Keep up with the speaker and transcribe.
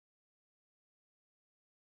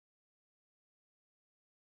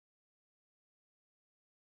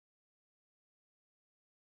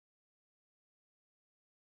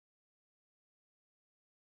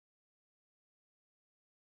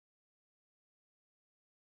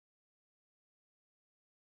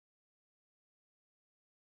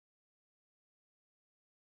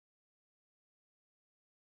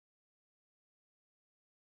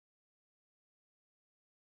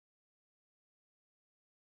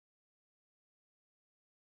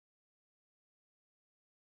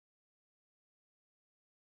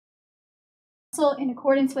Council in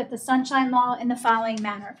accordance with the Sunshine Law in the following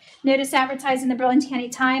manner. Notice advertised in the Burlington County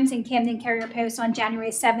Times and Camden Carrier Post on January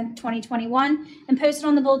 7th, 2021, and posted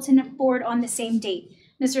on the bulletin board on the same date.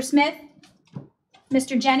 Mr. Smith?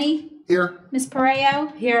 Mr. Jenny? Here. Ms.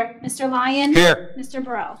 Pareo? Here. Mr. Lyon? Here. Mr.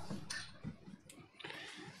 Burrell?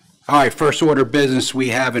 All right, first order of business, we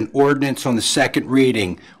have an ordinance on the second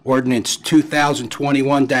reading. Ordinance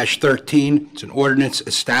 2021-13. It's an ordinance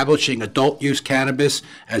establishing adult use cannabis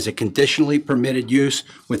as a conditionally permitted use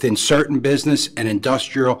within certain business and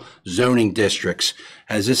industrial zoning districts.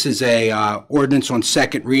 As this is a ordinance on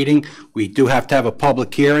second reading, we do have to have a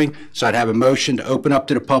public hearing, so I'd have a motion to open up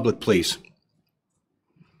to the public, please.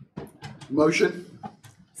 Motion.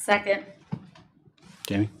 Second.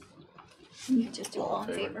 Jamie? You just do all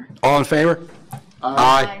in favor. All in favor?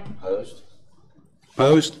 Aye. Opposed?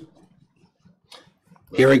 Opposed?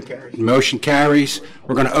 Hearing, motion carries.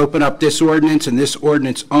 We're going to open up this ordinance and this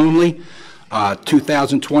ordinance only,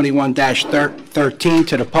 2021-13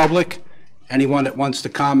 to the public. Anyone that wants to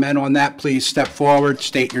comment on that, please step forward,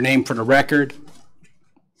 state your name for the record.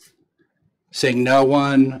 Seeing no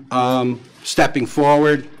one stepping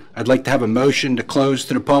forward, I'd like to have a motion to close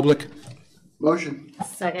to the public. Motion.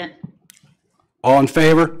 Second. All in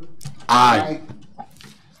favor? Aye.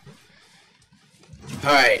 All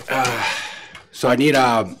right, so I need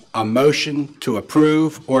a motion to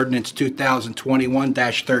approve ordinance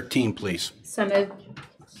 2021-13, please. So moved.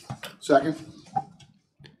 Second.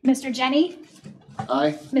 Mr. Jenny?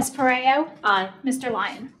 Aye. Ms. Pareo? Aye. Mr.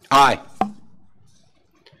 Lyon? Aye.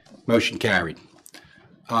 Motion carried.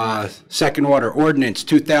 Second order, ordinance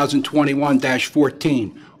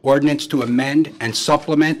 2021-14, ordinance to amend and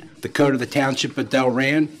supplement the Code of the Township of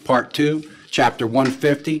Delran, Part 2, Chapter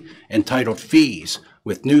 150, entitled Fees,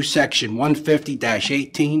 with new Section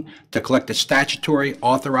 150-18 to collect a statutory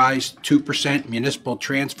authorized 2% municipal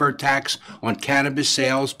transfer tax on cannabis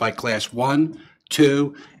sales by Class 1,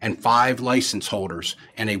 2, and 5 license holders,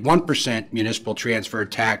 and a 1% municipal transfer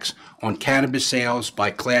tax on cannabis sales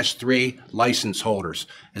by Class 3 license holders.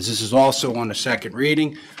 As this is also on the second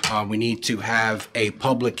reading, we need to have a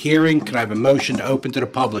public hearing. Can I have a motion to open to the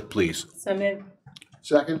public, please? So moved.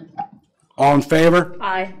 Second. All in favor?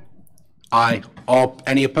 Aye. Aye.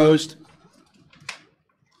 Any opposed?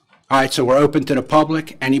 All right, so we're open to the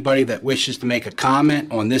public. Anybody that wishes to make a comment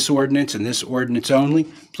on this ordinance and this ordinance only,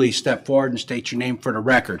 please step forward and state your name for the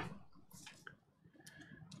record.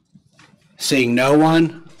 Seeing no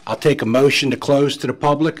one, I'll take a motion to close to the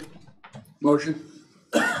public. Motion.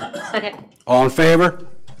 Second. All in favor?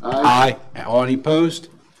 Aye. Aye. All any opposed?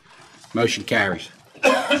 Motion carries.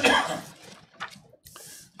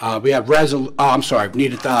 We have I'm sorry, we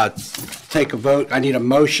need to take a vote. I need a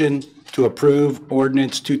motion to approve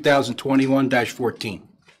ordinance 2021-14.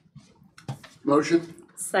 Motion.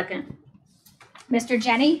 Second. Mr.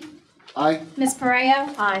 Jenny? Aye. Ms.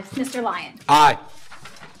 Pareo? Aye. Mr. Lyon? Aye.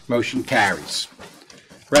 Motion carries.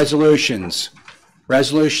 Resolutions.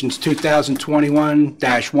 Resolutions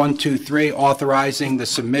 2021-123, authorizing the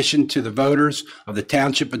submission to the voters of the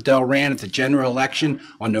Township of Delran at the general election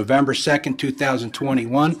on November 2nd,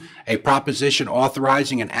 2021, a proposition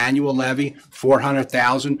authorizing an annual levy,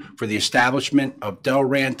 $400,000, for the establishment of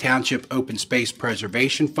Delran Township Open Space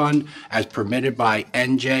Preservation Fund as permitted by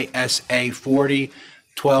NJSA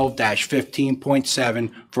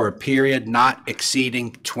 4012-15.7 for a period not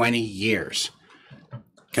exceeding 20 years.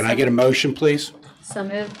 Can I get a motion, please? So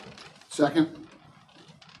moved. Second.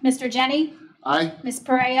 Mr. Jenny? Aye. Ms.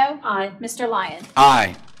 Pareo? Aye. Mr. Lyon?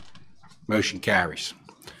 Aye. Motion carries.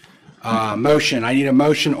 Motion, I need a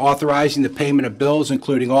motion authorizing the payment of bills,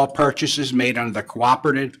 including all purchases made under the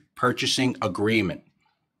Cooperative Purchasing Agreement.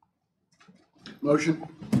 Motion.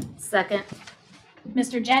 Second.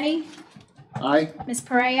 Mr. Jenny? Aye. Ms.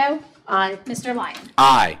 Pareo? Aye. Mr. Lyon?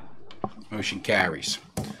 Aye. Motion carries.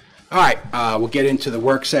 All right, we'll get into the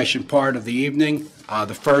work session part of the evening.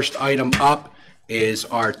 The first item up is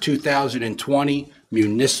our 2020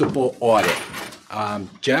 municipal audit.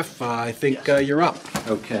 Jeff, I think you're up.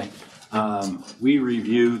 Okay. We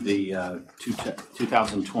reviewed the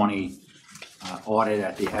 2020 audit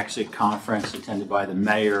at the exit conference attended by the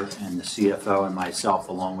mayor and the CFO and myself,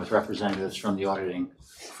 along with representatives from the auditing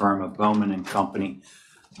firm of Bowman and Company.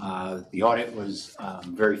 The audit was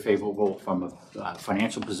very favorable from a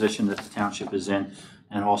financial position that the township is in,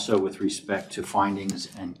 and also with respect to findings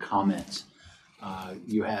and comments.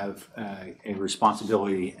 You have a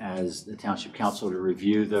responsibility as the township council to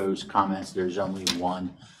review those comments. There's only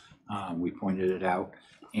one. We pointed it out.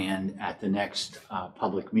 And at the next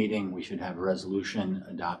public meeting, we should have a resolution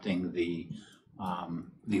adopting the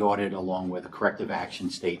audit along with a corrective action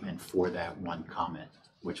statement for that one comment,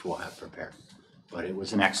 which we'll have prepared. But it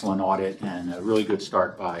was an excellent audit and a really good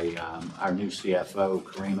start by our new CFO,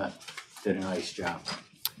 Karima, did a nice job.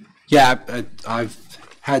 Yeah, I've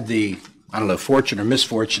had the, I don't know, fortune or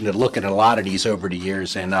misfortune to look at a lot of these over the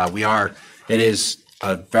years, and it is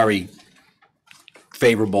a very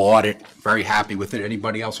favorable audit, very happy with it.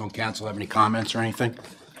 Anybody else on council have any comments or anything?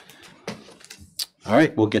 All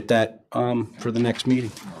right, we'll get that for the next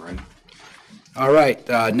meeting. All right. All right,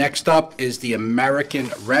 next up is the American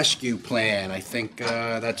Rescue Plan. I think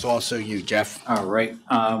that's also you, Jeff. All right.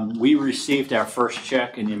 We received our first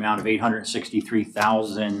check in the amount of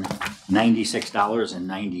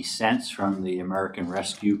 $863,096.90 from the American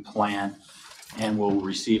Rescue Plan, and we'll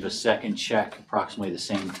receive a second check approximately the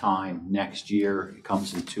same time next year. It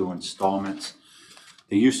comes in 2 installments.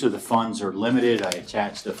 The use of the funds are limited. I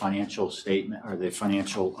attached the financial statement or the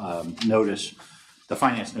financial notice, the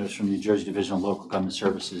finance notice from the New Jersey Division of Local Government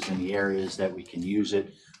Services in the areas that we can use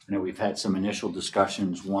it. I know we've had some initial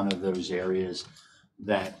discussions. One of those areas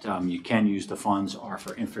that you can use the funds are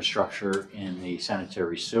for infrastructure in the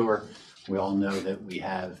sanitary sewer. We all know that we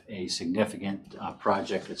have a significant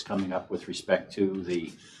project that's coming up with respect to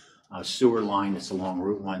the sewer line that's along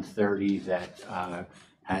Route 130 that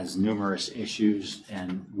has numerous issues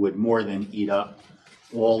and would more than eat up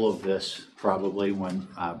all of this probably when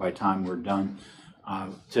by the time we're done.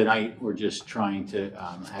 Tonight, we're just trying to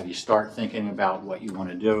have you start thinking about what you want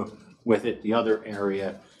to do with it. The other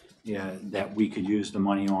area that we could use the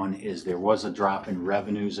money on is there was a drop in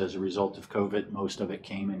revenues as a result of COVID. Most of it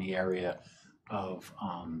came in the area of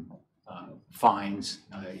fines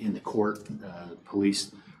in the court.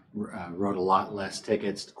 Police wrote a lot less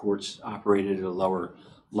tickets. The courts operated at a lower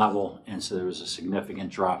level, and so there was a significant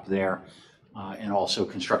drop there. And also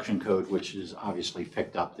construction code, which is obviously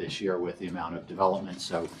picked up this year with the amount of development.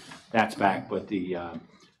 So that's back, but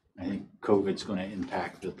I think COVID's going to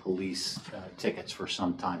impact the police tickets for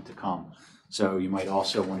some time to come. So you might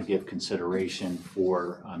also want to give consideration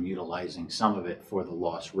for utilizing some of it for the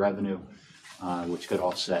lost revenue, which could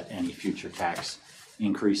offset any future tax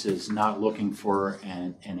increases. Not looking for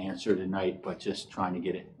an answer tonight, but just trying to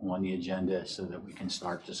get it on the agenda so that we can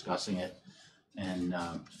start discussing it. And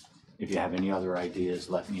if you have any other ideas,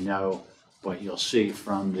 let me know. But you'll see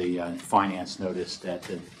from the finance notice that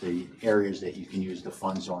the areas that you can use the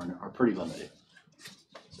funds on are pretty limited.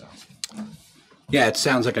 So, Yeah, it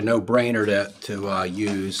sounds like a no-brainer to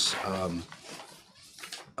use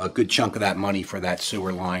a good chunk of that money for that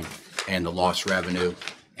sewer line and the lost revenue,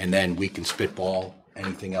 and then we can spitball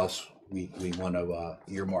anything else we want to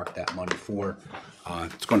earmark that money for. I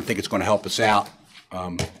think it's going to help us out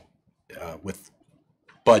with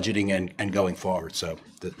budgeting and going forward. So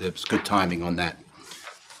it's good timing on that.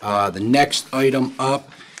 The next item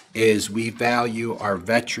up is we value our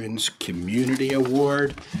Veterans Community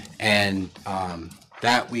Award, and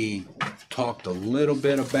that we talked a little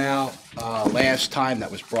bit about last time.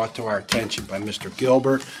 That was brought to our attention by Mr.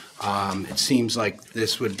 Gilbert. It seems like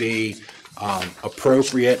this would be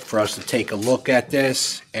appropriate for us to take a look at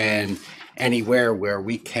this, and anywhere where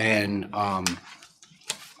we can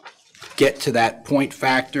get to that point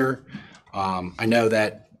factor. I know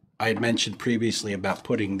that I had mentioned previously about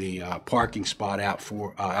putting the parking spot out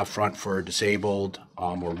front for disabled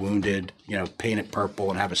or wounded, paint it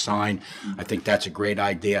purple and have a sign. I think that's a great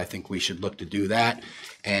idea. I think we should look to do that.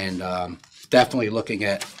 And definitely looking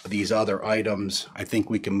at these other items, I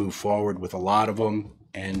think we can move forward with a lot of them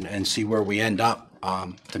and see where we end up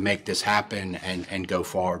to make this happen and go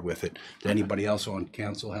forward with it. Does anybody else on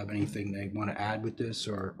council have anything they want to add with this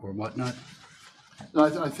or whatnot? No,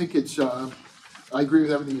 I think it's, I agree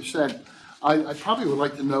with everything you said. I probably would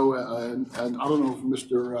like to know, and I don't know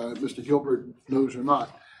if Mr. Gilbert knows or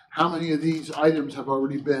not, how many of these items have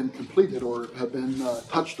already been completed or have been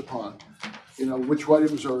touched upon? Which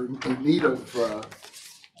items are in need of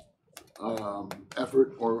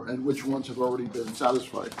effort, and which ones have already been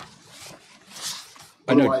satisfied?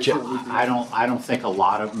 I know, I don't think a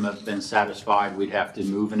lot of them have been satisfied. We'd have to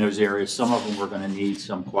move in those areas. Some of them we're going to need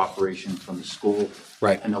some cooperation from the school,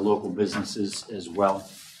 right, and the local businesses as well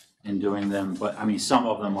in doing them. But I mean, some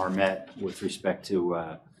of them are met with respect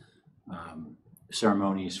to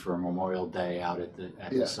ceremonies for Memorial Day out at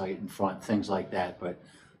the site in front, things like that. But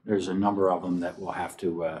there's a number of them that we'll have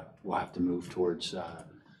to move towards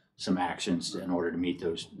some actions in order to meet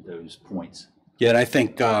those points. Yeah, and I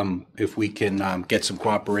think if we can get some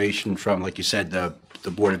cooperation from, like you said, the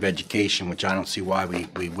Board of Education, which I don't see why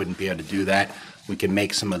we wouldn't be able to do that, we can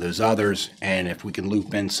make some of those others, and if we can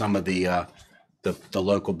loop in some of the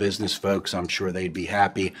local business folks, I'm sure they'd be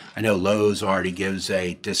happy. I know Lowe's already gives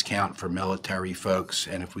a discount for military folks,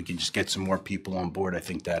 and if we could just get some more people on board, I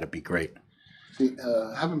think that'd be great.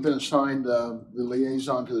 Haven't been assigned the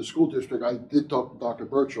liaison to the school district. I did talk to Dr.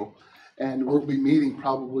 Burchell, and we'll be meeting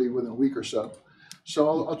probably within a week or so.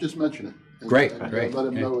 So I'll just mention it. And, Great, great. Let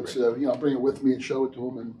them know it's, I'll bring it with me and show it to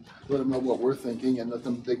them and let them know what we're thinking and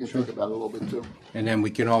they can think about it a little bit too. And then we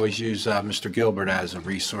can always use Mr. Gilbert as a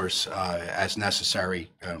resource as necessary,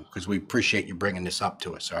 because we appreciate you bringing this up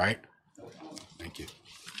to us, all right? Thank you.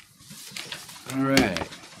 All right.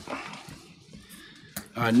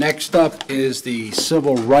 Next up is the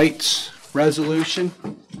Civil Rights Resolution.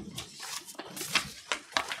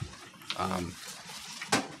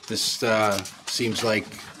 This seems like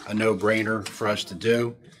a no-brainer for us to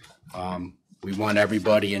do. We want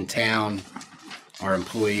everybody in town, our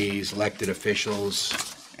employees, elected officials,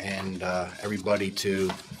 and everybody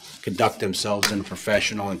to conduct themselves in a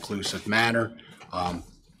professional, inclusive manner.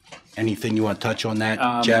 Anything you want to touch on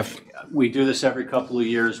that, Jeff? We do this every couple of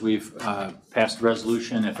years. We've passed a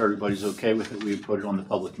resolution. If everybody's okay with it, we put it on the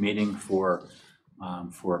public meeting for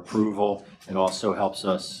approval. It also helps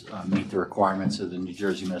us meet the requirements of the New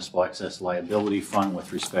Jersey Municipal Excess Liability Fund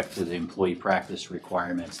with respect to the employee practice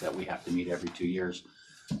requirements that we have to meet every 2 years.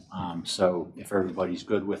 So if everybody's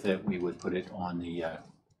good with it, we would put it on the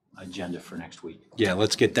agenda for next week. Yeah,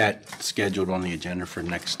 let's get that scheduled on the agenda for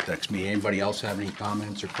next meeting. Anybody else have any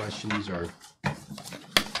comments or questions or?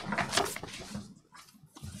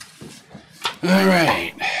 All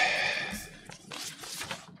right.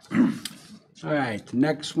 All right, the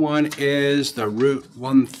next one is the Route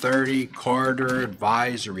 130 Corridor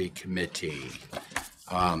Advisory Committee.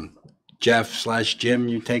 Jeff/Jim,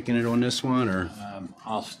 you taking it on this one, or?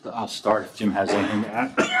 I'll start if Jim has anything to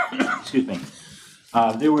add. Excuse me.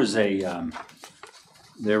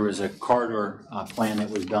 There was a corridor plan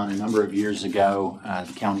that was done a number of years ago.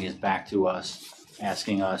 The county is back to us,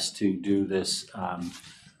 asking us to do this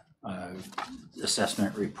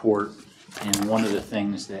assessment report. And one of the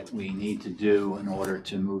things that we need to do in order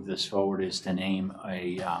to move this forward is to name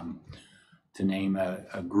a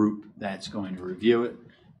group that's going to review it.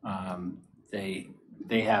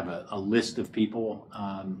 They have a list of people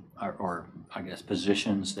or I guess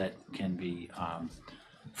positions that can be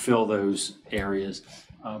fill those areas.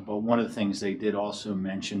 But one of the things they did also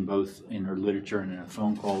mention, both in their literature and in a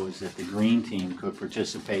phone call, is that the green team could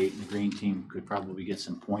participate. The green team could probably get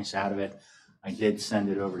some points out of it. I did send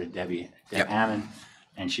it over to Deb Hammond,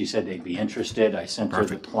 and she said they'd be interested. I sent her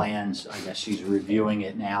the plans. I guess she's reviewing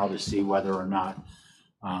it now to see whether or not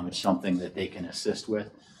it's something that they can assist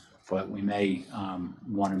with. But we may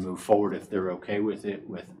want to move forward if they're okay with it,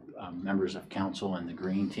 with members of council and the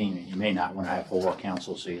green team. You may not want to have whole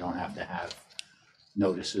council, so you don't have to have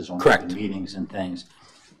notices on the meetings and things.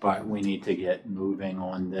 But we need to get moving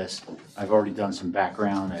on this. I've already done some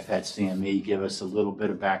background. I've had CME give us a little bit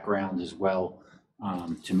of background as well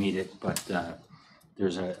to meet it. But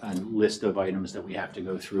there's a list of items that we have to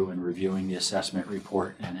go through in reviewing the assessment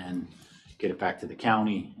report and then get it back to the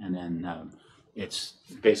county. And then it's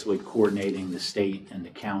basically coordinating the state and the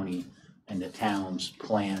county and the town's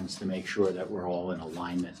plans to make sure that we're all in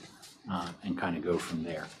alignment and kind of go from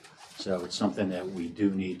there. So it's something that we do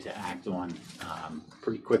need to act on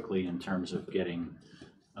pretty quickly in terms of getting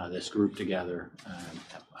this group together.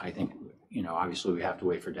 I think, obviously we have to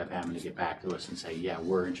wait for Deb Hammond to get back to us and say, yeah,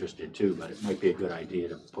 we're interested too, but it might be a good idea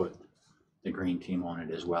to put the green team on it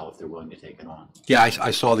as well if they're willing to take it on. Yeah, I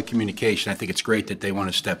saw the communication. I think it's great that they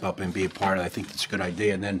want to step up and be a part of it. I think it's a good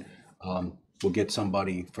idea. And then we'll get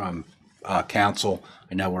somebody from council.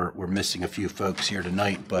 I know we're missing a few folks here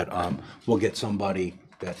tonight, but we'll get somebody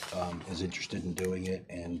that is interested in doing it,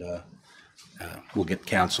 and we'll get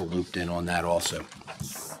council looped in on that also.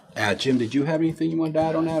 Jim, did you have anything you wanted to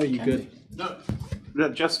add on that? Are you good? No,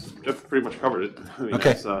 Jeff pretty much covered it. I mean,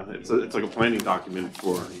 okay. It's like a planning document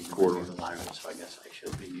for corridor. So I guess I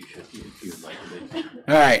should be. You should, if you'd like to be.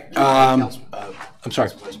 All right. I'm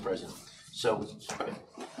sorry. Vice President. So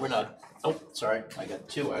we're not. Oh, sorry. I got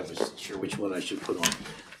two. I wasn't sure which one I should put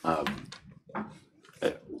on.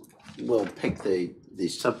 We'll pick the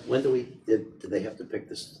sub. When do they have to pick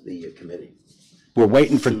the committee? We're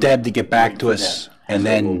waiting for Deb to get back to us, and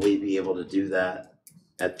then will we be able to do that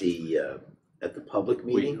at the public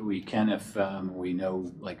meeting? We can if we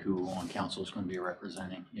know like who on council is going to be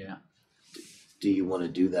representing. Yeah. Do you want to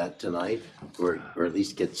do that tonight, or at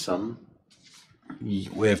least get some?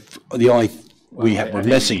 If the only we're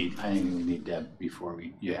missing. I think we need Deb before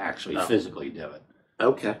you actually physically do it.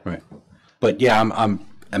 Okay. Right. But yeah,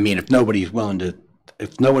 I mean, if nobody's willing to,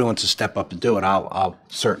 if nobody wants to step up to do it, I'll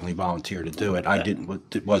certainly volunteer to do it. I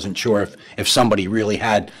wasn't sure if somebody really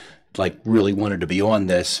had, really wanted to be on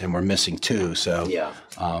this, and we're missing two. So yeah,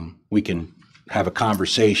 we can have a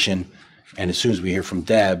conversation And as soon as we hear from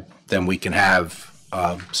Deb, then we can have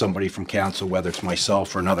somebody from council, whether it's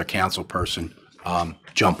myself or another council person,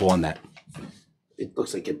 jump on that. It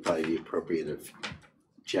looks like it'd probably be appropriate if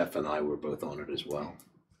Jeff and I were both on it as well.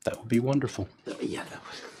 That would be wonderful. Yeah, that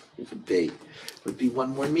would be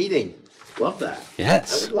one more meeting. Love that. I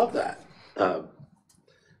Yes. would love that.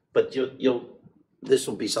 But this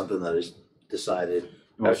will be something that is decided.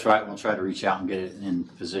 We'll try to reach out and get it in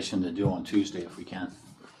position to do on Tuesday if we can.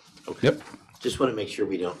 Yep. Just want to make sure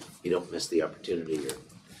we don't miss the opportunity or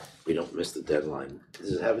we don't miss the deadline.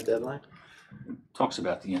 Does it have a deadline? Talks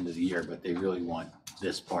about the end of the year, but they really want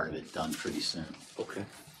this part of it done pretty soon. Okay.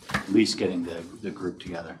 At least getting the group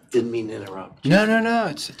together. Didn't mean to interrupt. No.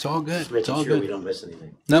 It's all good. Just It's all making sure we good. don't miss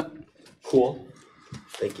anything. Nope. Cool.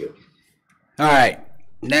 Thank you. All right.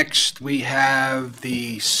 Next, we have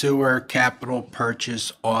the sewer capital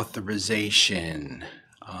purchase authorization.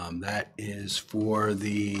 That is for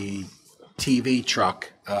the TV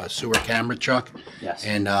truck, sewer camera truck. Yes.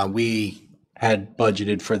 And we had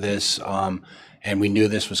budgeted for this, and we knew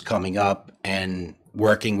this was coming up. And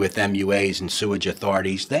working with MUAs and sewage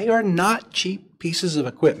authorities, they are not cheap pieces of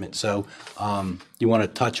equipment. So you want to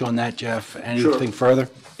touch on that, Jeff? Anything further?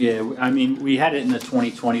 Yeah, I mean, we had it in the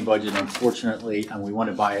 2020 budget, unfortunately, and we want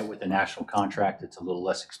to buy it with a national contract. It's a little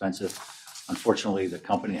less expensive. Unfortunately, the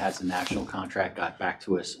company that has the national contract got back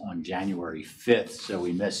to us on January 5th, so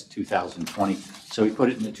we missed 2020. So we put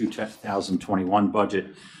it in the 2021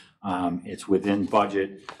 budget. It's within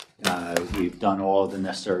budget. We've done all of the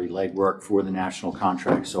necessary legwork for the national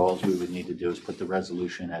contract, so all we would need to do is put the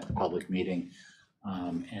resolution at the public meeting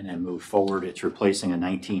and then move forward. It's replacing a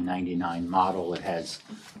 1999 model. It has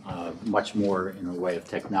much more in the way of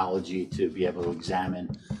technology to be able to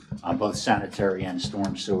examine both sanitary and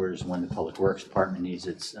storm sewers. When the Public Works Department needs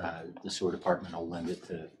it, the sewer department will lend it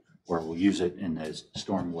to, or will use it in the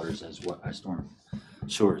storm waters as well, storm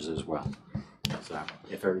sewers as well. So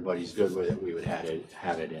if everybody's good with it, we would have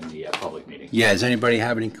it in the public meeting. Yeah, does anybody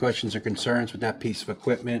have any questions or concerns with that piece of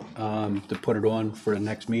equipment to put it on for the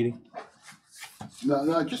next meeting?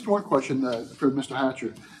 No, just one question for Mr.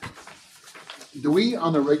 Hatcher. Do we,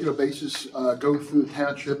 on a regular basis, go through the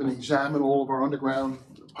township and examine all of our underground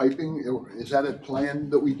piping? Is that a plan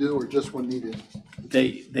that we do, or just when needed?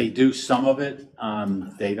 They do some of it.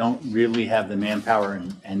 They don't really have the manpower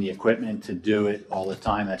and the equipment to do it all the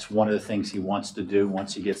time. That's one of the things he wants to do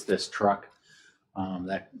once he gets this truck.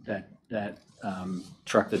 That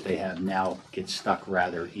truck that they have now gets stuck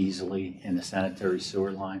rather easily in the sanitary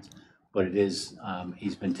sewer lines. But it is,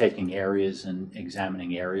 he's been taking areas and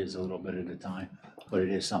examining areas a little bit at a time. But it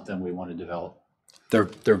is something we want to develop.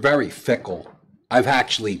 They're very fickle. I've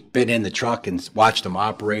actually been in the truck and watched them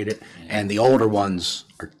operate it, and the older ones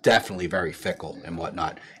are definitely very fickle and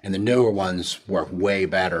whatnot, and the newer ones work way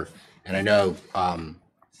better. And I know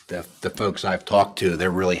the folks I've talked to,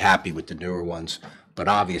 they're really happy with the newer ones, but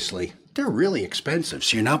obviously they're really expensive,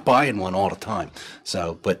 so you're not buying one all the time.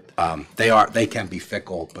 So, but they can be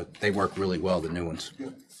fickle, but they work really well, the new ones.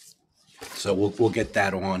 So we'll get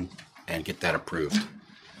that on and get that approved.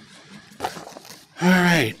 All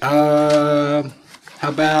right. How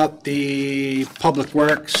about the Public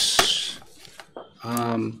Works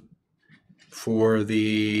for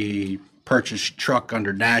the purchase truck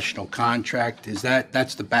under national contract?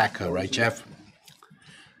 That's the backhoe, right, Jeff?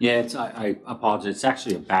 Yeah, I apologize. It's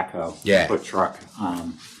actually a backhoe. Yeah. Foot truck.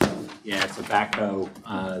 Yeah, it's a backhoe.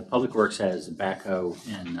 Public Works has a backhoe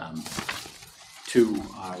and two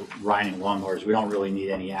riding lawnmowers. We don't really need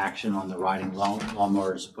any action on the riding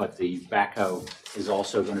lawnmowers, but the backhoe is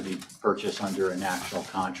also going to be purchased under a national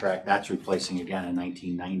contract. That's replacing again a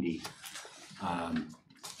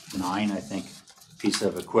 1999, I think, piece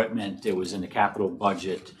of equipment. It was in the capital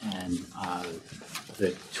budget, and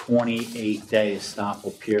the 28-day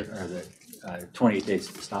estoppel period, or the 28-day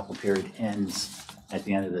estoppel period ends at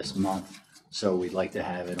the end of this month. So we'd like to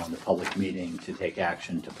have it on the public meeting to take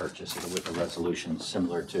action to purchase it with a resolution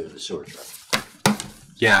similar to the sewer truck.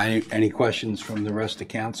 Yeah, any questions from the rest of the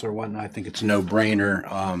council or whatnot? I think it's a no-brainer.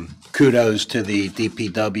 Kudos to the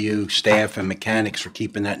DPW staff and mechanics for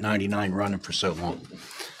keeping that 99 running for so long.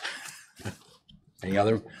 Any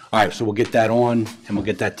other? All right, so we'll get that on, and we'll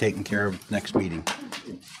get that taken care of next meeting.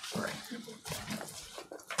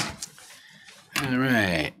 All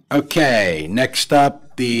right. Okay, next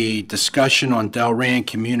up, the discussion on Delran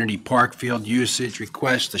Community Park field usage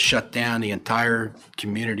request to shut down the entire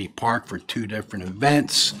community park for 2 different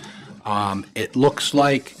events. It looks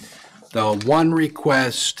like the one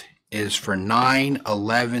request is for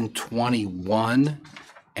 9/11/21,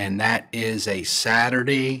 and that is a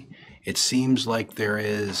Saturday. It seems like there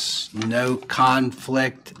is no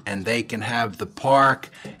conflict and they can have the park,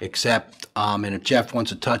 except, and if Jeff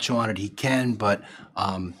wants to touch on it, he can, but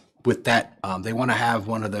with that, they want to have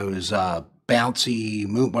one of those bouncy,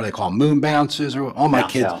 moon, what do they call them, moon bounces, or all my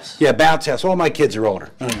Bounce kids. house. Yeah, bounce house. All my kids are older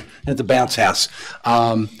at the bounce house.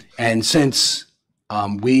 And since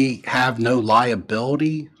we have no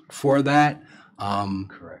liability for that,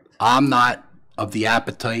 Correct. I'm not of the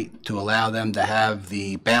appetite to allow them to have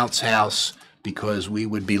the bounce house because we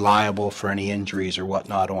would be liable for any injuries or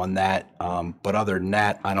whatnot on that. But other than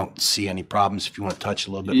that, I don't see any problems. If you want to touch a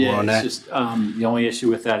little bit more on Yeah, that. it's just, the only issue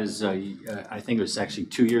with that is, I think it was actually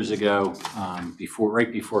 2 years ago,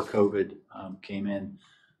 right before COVID came in,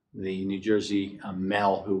 the New Jersey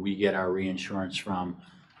Mel, who we get our reinsurance from,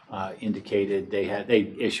 indicated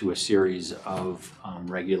they issue a series of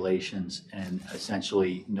regulations and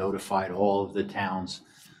essentially notified all of the towns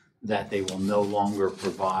that they will no longer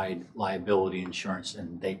provide liability insurance,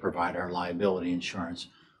 and they provide our liability insurance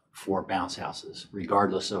for bounce houses.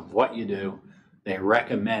 Regardless of what you do, they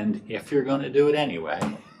recommend, if you're going to do it anyway,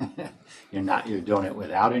 you're doing it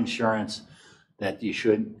without insurance, that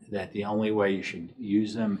the only way you should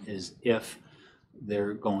use them is if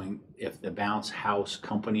the bounce house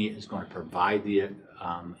company is going to provide the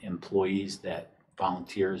employees that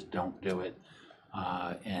volunteers don't do it.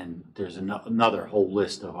 And there's another whole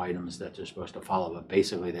list of items that they're supposed to follow, but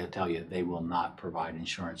basically they'll tell you they will not provide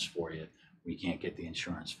insurance for you. We can't get the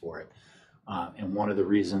insurance for it. And one of the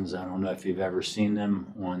reasons, I don't know if you've ever seen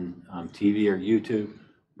them on TV or YouTube,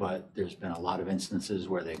 but there's been a lot of instances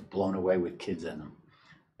where they've blown away with kids in them.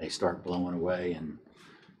 They start blowing away and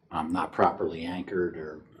not properly anchored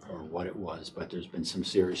or what it was, but there's been some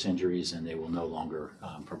serious injuries and they will no longer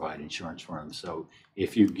provide insurance for them. So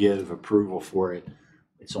if you give approval for it,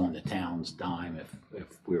 it's on the town's dime if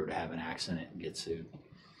we were to have an accident and get sued.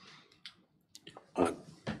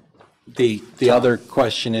 The other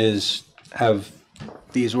question is, have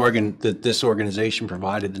this organization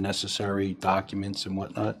provided the necessary documents and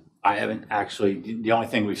whatnot? I haven't actually, the only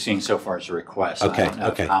thing we've seen so far is a request. Okay, I don't know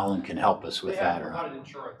okay. if Alan can help us with They have that or not. provided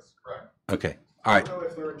insurance, correct. Okay, all right. I don't know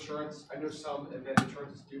if their insurance, I know some event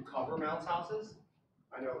insurances do cover bounce houses.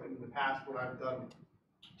 I know in the past when I've done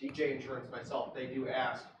DJ insurance myself, they do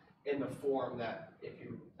ask in the form that if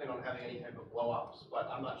you plan on having any type of blow-ups,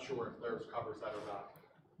 but I'm not sure if theirs covers that or not.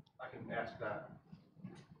 I can ask that.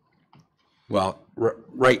 Well,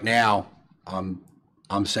 right now,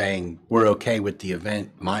 I'm saying we're okay with the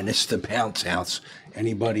event minus the bounce house.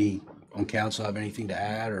 Anybody on council have anything to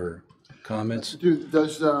add or comments?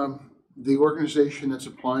 Does the organization that's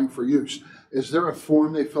applying for use, is there a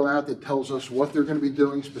form they fill out that tells us what they're going to be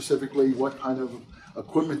doing specifically, what kind of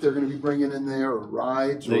equipment they're going to be bringing in there, or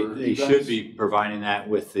rides, or They should events? be providing that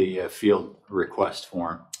with the field request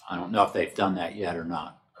form. I don't know if they've done that yet or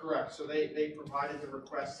not. Correct, so they provided the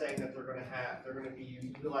request saying that they're gonna be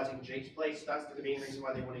utilizing Jake's Place. That's the main reason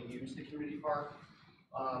why they want to use the community park.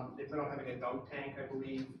 They plan on having a dunk tank, I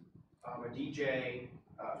believe, a DJ,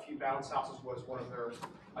 a few bounce houses was one of their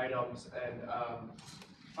items, and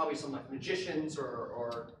probably some like magicians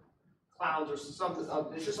or clowns or something.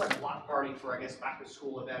 It's just like a block party for, I guess, back to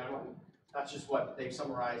school event. That's just what they've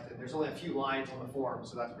summarized, and there's only a few lines on the form,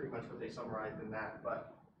 so that's pretty much what they summarized in that.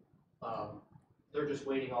 But they're just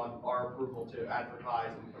waiting on our approval to advertise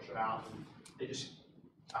and push it out. And they just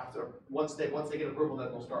once they get approval,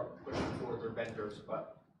 then they'll start pushing forward their vendors.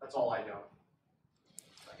 But that's all I know.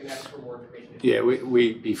 I can ask for more information. Yeah,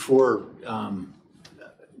 we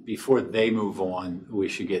before they move on, we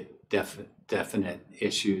should get definite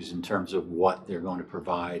issues in terms of what they're going to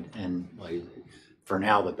provide. And like for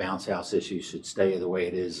now, the bounce house issue should stay the way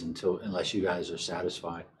it is unless you guys are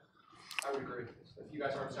satisfied. I would agree. If you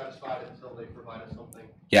guys aren't satisfied until they provide us something.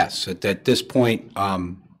 Yes, at this point,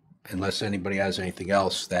 unless anybody has anything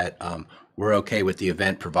else, that we're okay with the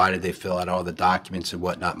event, provided they fill out all the documents and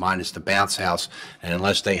whatnot, minus the bounce house. And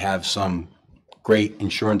unless they have some great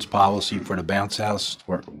insurance policy for the bounce house,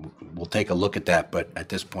 we'll take a look at that, but at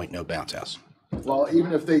this point, no bounce house. Well,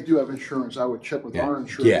 even if they do have insurance, I would check with Yeah. our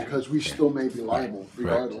insurance, Yeah. because we still may be liable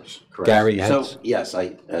regardless. Correct. Gary, you So, had, yes,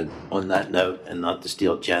 on that note, and not to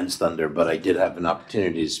steal Jen's thunder, but I did have an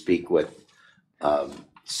opportunity to speak with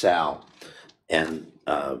Sal, and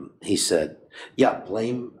he said, yeah,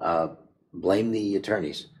 blame the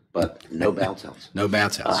attorneys, but no bounce house. no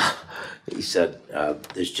bounce house. He said,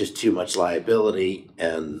 there's just too much liability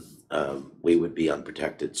and we would be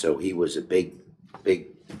unprotected. So he was a big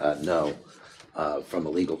no from a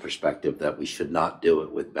legal perspective that we should not do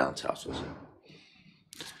it with bounce houses.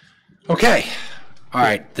 Okay, all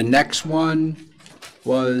right, the next one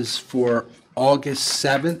was for August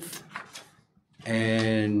 7th.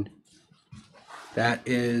 and that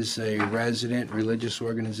is a resident religious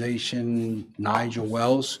organization, Nigel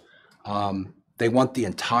Wells. They want the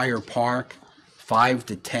entire park, 5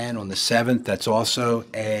 to 10 on the 7th. That's also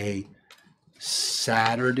a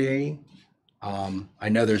Saturday. I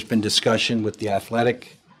know there's been discussion with the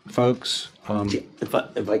athletic folks.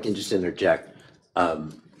 If I can just interject,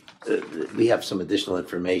 we have some additional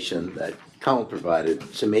information that Colin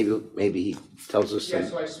provided, so maybe he tells us Yeah, some.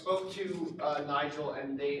 so I spoke to Nigel,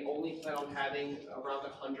 and they only plan on having around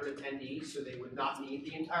 100 attendees, so they would not need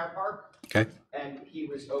the entire park. Okay. And he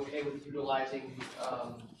was okay with utilizing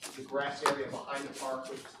the grass area behind the park,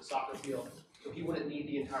 which is the soccer field. So he wouldn't need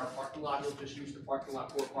the entire parking lot, he'll just use the parking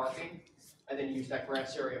lot for parking, and then use that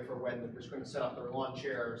grass area for when they're just gonna set up their lawn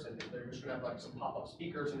chairs, and they're just gonna have like some pop-up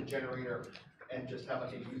speakers and a generator, and just have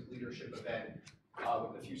like a youth leadership event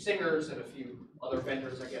with a few singers and a few other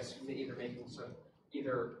vendors, I guess, either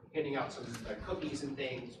handing out some cookies and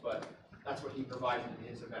things, but that's what he provided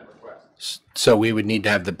in his event request. So we would need to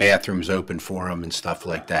have the bathrooms open for them and stuff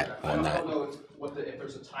like that I on don't that. know if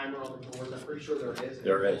there's a timer on the doors, I'm pretty sure there is.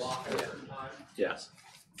 There It's is, locked at a yeah. certain time. Yes.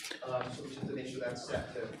 So we just have to make sure that's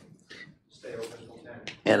set to stay open until 10.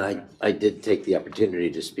 And I did take the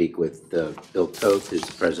opportunity to speak with Bill Toth, who's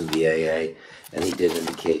the president of the AA, and he did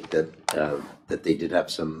indicate that they did have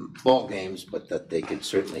some ball games, but that they could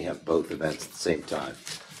certainly have both events at the same time.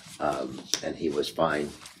 And he was fine.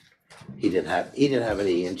 He didn't have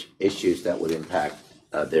any issues that would impact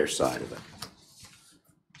their side of it.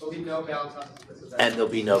 There'll be no bounce houses at this event. And there'll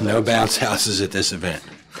be no Bounce houses at this event.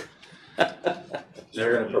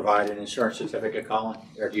 They're gonna provide an insurance certificate, Colin,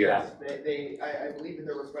 or do you have? I believe in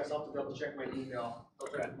their request, I'll have to double check my email, I'll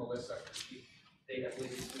check with Melissa, 'cause they, I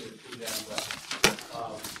believe it's going to them, but,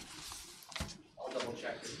 I'll double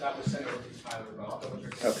check, 'cause that was sent over to Tyler, but I'll double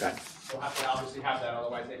check. Okay. They'll have to obviously have that,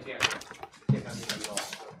 otherwise they can't have it at all.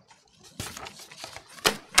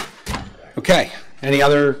 Okay, any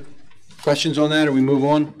other questions on that, or we move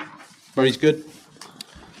on? Everybody's good?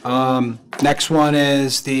 Next one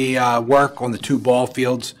is the work on the 2 ball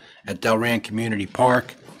fields at Delran Community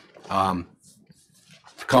Park.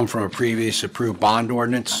 Come from a previous approved bond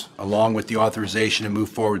ordinance, along with the authorization to move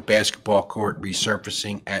forward basketball court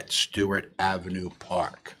resurfacing at Stewart Avenue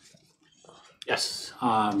Park. Yes,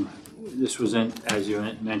 this was in, as you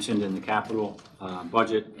mentioned, in the capital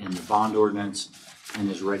budget and the bond ordinance, and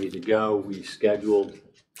is ready to go. We scheduled,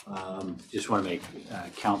 just want to make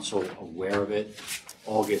council aware of it.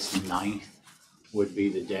 August 9th would be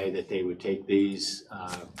the day that they would take these,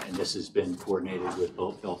 and this has been coordinated with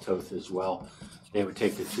Bill Toth as well. They would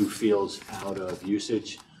take the 2 fields out of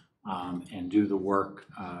usage and do the work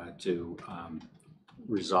to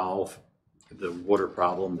resolve the water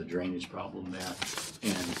problem, the drainage problem there.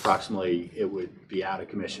 And approximately, it would be out of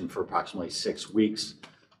commission for approximately 6 weeks.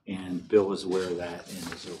 And Bill is aware of that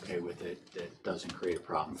and is okay with it. That doesn't create a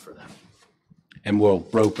problem for them. And we'll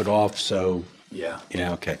rope it off, so, Yeah.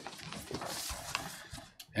 yeah, okay.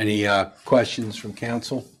 Any questions from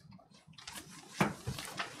council?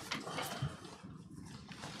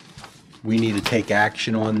 We need to take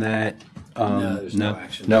action on that? No, there's no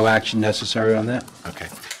action. No action necessary on that? Okay,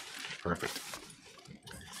 perfect.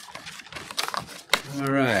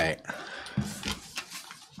 All right.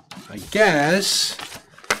 I guess,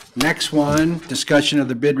 next one, discussion of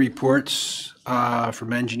the bid reports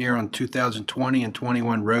from engineer on 2020 and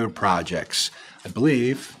 21 road projects. I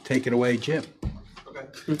believe, take it away, Jim.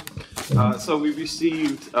 So we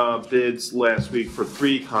received bids last week for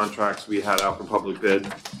 3 contracts we had out for public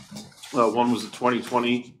bid. One was the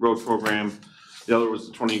 2020 road program, the other was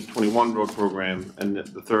the 2021 road program, and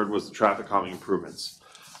the third was the traffic calming improvements.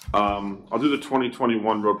 I'll do the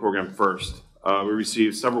 2021 road program first. We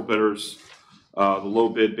received several bidders. The low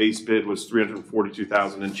bid, base bid was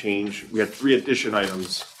 $342,000 and change. We had 3 addition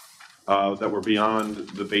items that were beyond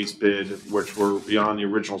the base bid, which were beyond the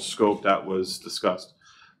original scope that was discussed.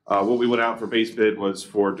 What we went out for base bid was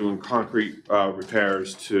for doing concrete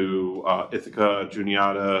repairs to Ithaca,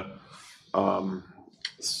 Juniata,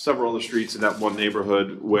 several other streets in that one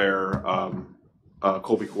neighborhood where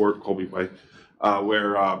Colby Way,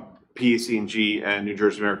 where PSE&G and New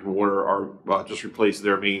Jersey American Water are just replaced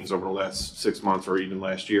their mains over the last 6 months or even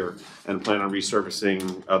last year, and plan on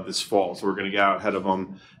resurfacing this fall. So we're going to get out ahead of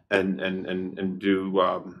them and do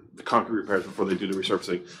the concrete repairs before they do the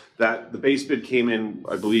resurfacing. The base bid came in,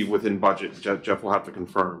 I believe, within budget. Jeff will have to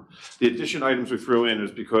confirm. The addition items we threw in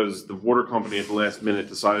is because the water company at the last minute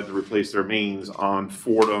decided to replace their mains on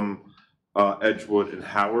Fordham, Edgewood, and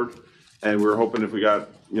Howard. And we were hoping if we got,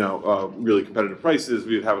 really competitive prices,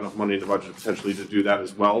 we would have enough money in the budget potentially to do that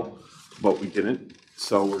as well, but we didn't.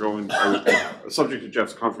 So we're going, subject to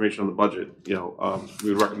Jeff's confirmation on the budget,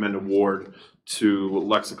 we would recommend award to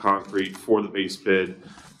Lexa Concrete for the base bid.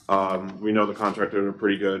 We know the contractor, they're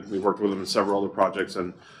pretty good. We worked with them in several other projects,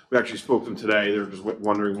 and we actually spoke to them today. They're just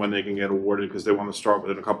wondering when they can get awarded because they want to start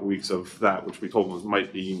within a couple weeks of that, which we told them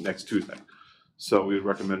might be next Tuesday. So we would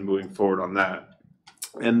recommend moving forward on that.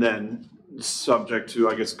 And then subject to,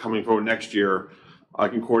 I guess, coming forward next year, I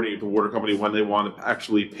can coordinate with the water company when they want to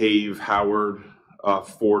actually pave Howard,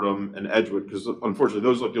 Fordham, and Edgewood, because unfortunately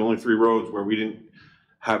those are the only 3 roads where we didn't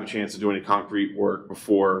have a chance to do any concrete work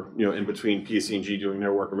before, in between PSC&G doing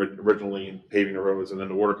their work originally and paving the roads, and then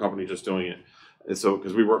the water company just doing it. And so,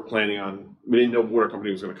 because we weren't planning on, we didn't know the water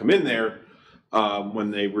company was going to come in there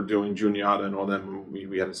when they were doing Juniata and all them.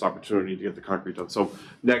 We had this opportunity to get the concrete done. So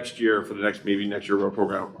next year, for the next year road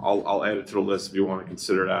program, I'll add it to the list if you want to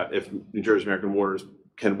consider that. If New Jersey American Waters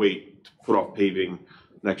can wait to put off paving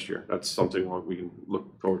next year, that's something we can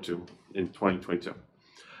look forward to in 2022.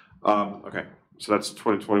 Okay. So that's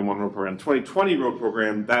 2021 road program. 2020 road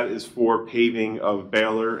program, that is for paving of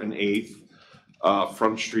Baylor and 8th,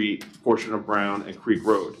 Front Street, portion of Brown, and Creek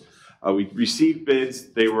Road. We received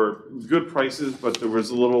bids. They were good prices, but there's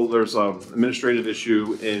an administrative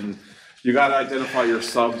issue in, you got to identify your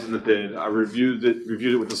subs in the bid. I reviewed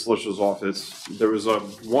it with the solicitor's office. There was a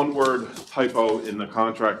 1-word typo in the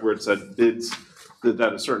contract where it said bids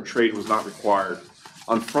that a certain trade was not required.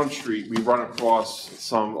 On Front Street, we run across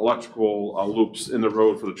some electrical loops in the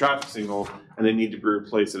road for the traffic signal, and they need to be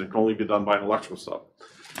replaced, and it can only be done by an electrical sub.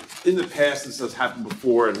 In the past, this has happened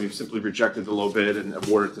before, and we've simply rejected the low bid and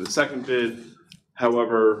awarded to the second bid.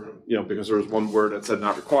 However, because there was 1 word that said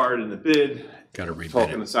not required in the bid,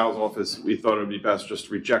 talking to Sal's office, we thought it would be best just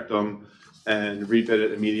to reject them and rebid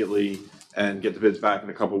it immediately and get the bids back in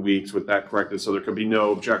a couple of weeks with that corrected, so there could be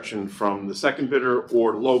no objection from the second bidder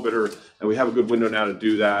or the low bidder, and we have a good window now to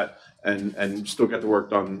do that and still get the work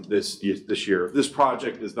done this year. This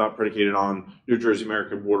project is not predicated on New Jersey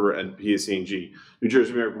American Water and PSC&G. New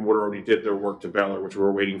Jersey American Water already did their work to Baylor, which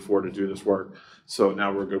we're waiting for to do this work. So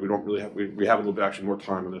now we're good. We don't really have, we have a little bit actually more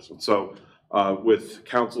time on this one. So with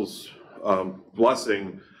council's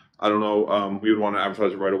blessing, I don't know, we would want to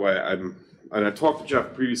advertise it right away. And I talked to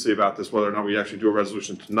Jeff previously about this, whether or not we actually do a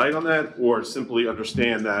resolution tonight on that, or simply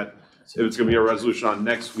understand that if it's going to be a resolution on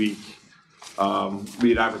next week,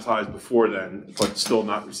 we'd advertise before then, but still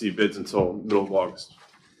not receive bids until middle of August.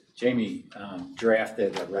 Jamie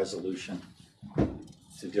drafted a resolution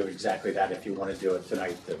to do exactly that if you want to do it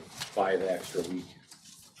tonight, to buy the extra week.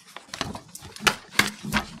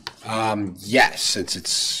 Yes,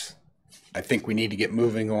 since I think we need to get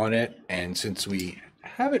moving on it, and since we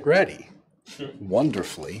have it ready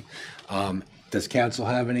wonderfully, does council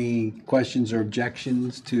have any questions or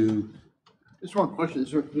objections to? Just one question,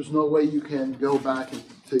 there's no way you can go back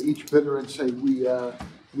to each bidder and say, we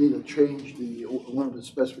need to change one of the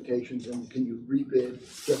specifications, and can you rebid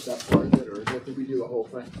just that part of it, or do you have to redo the whole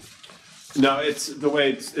thing? No, it's the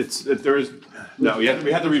way we had to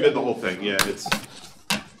rebid the whole thing, yeah,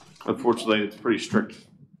 unfortunately, it's pretty strict.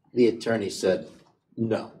 The attorney said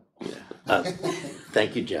no.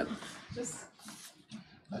 Thank you, Jen. Just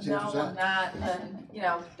That's no interesting. on that, and,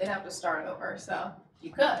 they'd have to start over, so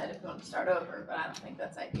you could if you want to start over, but I don't think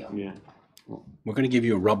that's ideal. Yeah. We're going to give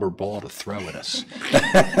you a rubber ball to throw at us.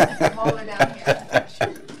 All the way down here.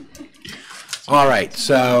 All right,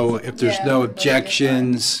 so if there's Yeah, no we're gonna get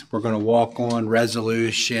objections, we're going to walk on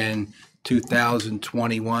resolution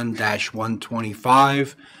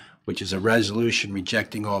 2021-125, which is a resolution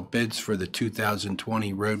rejecting all bids for the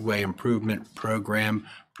 2020 roadway improvement program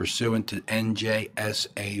pursuant to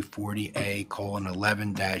NJSA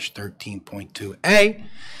 40A:11-13.2A,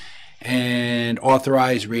 and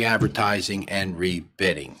authorize re-advertising and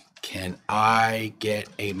rebidding. Can I get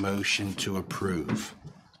a motion to approve?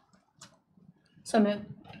 So moved.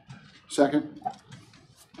 Second?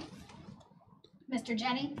 Mr.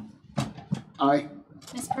 Jenny? Aye.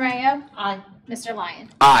 Ms. Pareo? Aye. Mr. Lyon?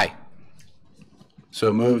 Aye.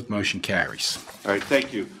 So moved, motion carries. All right,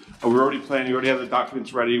 thank you. We're already planning, we already have the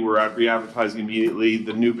documents ready. We're re-advertising immediately.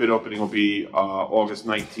 The new bid opening will be August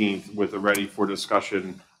 19th with a ready for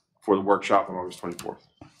discussion for the workshop on August 24th.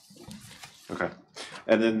 Okay.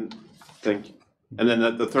 And then, thank you. And then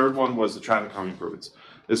the third one was the traffic calming improvements.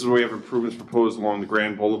 This is where we have improvements proposed along the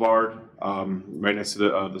Grand Boulevard, right next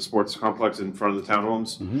to the sports complex in front of the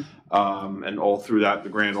townhomes. And all through that, the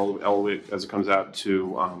Grand, all the way as it comes out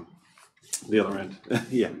to the other end,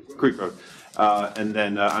 yeah, Creek Road. And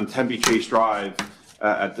then on Tempe Chase Drive,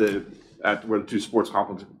 at where the 2 sports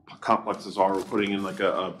complexes are, we're putting in like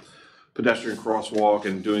a pedestrian crosswalk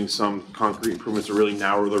and doing some concrete improvements to really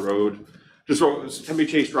narrow the road. Tempe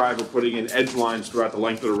Chase Drive, we're putting in edge lines throughout the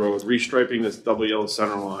length of the road, restriping this double yellow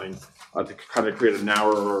center line to kind of create a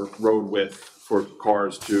narrower road width for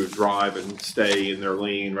cars to drive and stay in their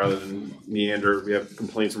lane rather than meander. We have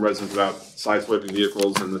complaints from residents about sideswiping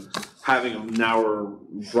vehicles, and having a narrower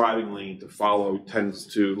driving lane to follow tends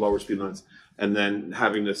to lower speed limits. And then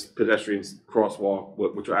having this pedestrian crosswalk,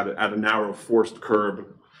 which add a narrow forced curb,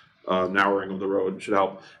 narrowing of the road should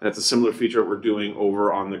help. And it's a similar feature we're doing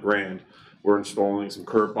over on the Grand. We're installing some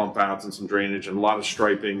curb bump outs and some drainage and a lot of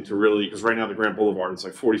striping to really, because right now the Grand Boulevard is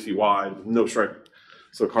like 40 feet wide with no striping.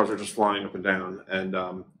 So cars are just flying up and down. And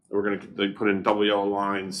we're going to put in double yellow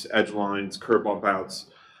lines, edge lines, curb bump outs,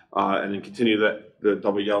 and then continue the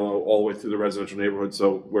double yellow all the way through the residential neighborhood.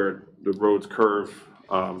 So where the roads curve,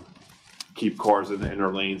 keep cars in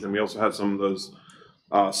their lanes. And we also have some of those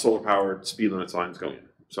solar powered speed limit signs going in.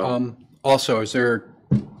 So Also, is there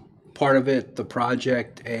part of it, the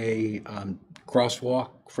project, a crosswalk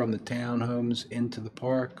from the townhomes into the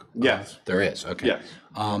park? Yes. There is, okay. yes.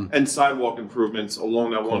 And sidewalk improvements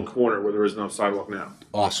along that one corner where there is no sidewalk now.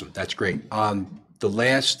 Awesome, that's great. The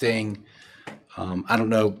last thing, I don't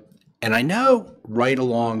know, and I know right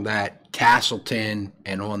along that Castleton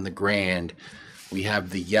and on the Grand, we have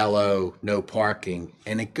the yellow no parking,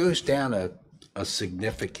 and it goes down a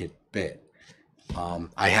significant bit.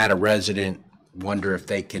 I had a resident wonder if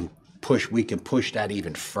we can push that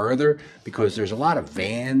even further, because there's a lot of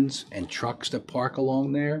vans and trucks that park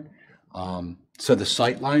along there. So the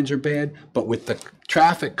sight lines are bad, but with the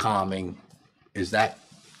traffic calming, is that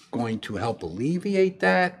going to help alleviate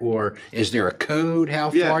that? Or is there a code how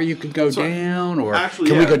far you can go down? Or actually,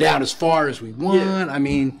 can we go down as far as we want? I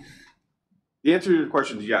mean, the answer to your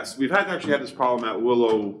question is yes. We've actually had this problem at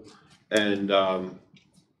Willow and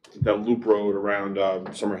that loop road around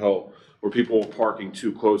Summer Hill, where people were parking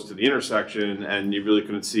too close to the intersection and you really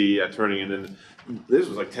couldn't see at turning in. And this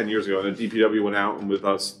was like 10 years ago, and the DPW went out and with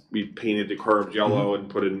us, we painted the curbs yellow and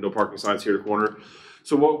put in no parking signs here to corner.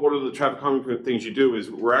 So what are the traffic calming things you do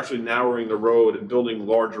is we're actually narrowing the road and building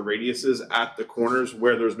larger radiuses at the corners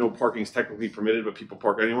where there's no parking is technically permitted, but people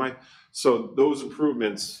park anyway. So those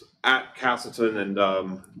improvements at Castleton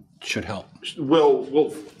and should help.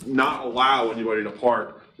 Will not allow anybody to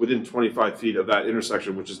park within 25 feet of that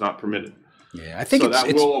intersection, which is not permitted. Yeah, I think so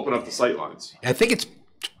that will open up the sight lines. I think it's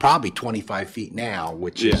probably 25 feet now,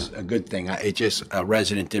 which is a good thing. It just, a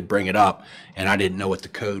resident did bring it up, and I didn't know what the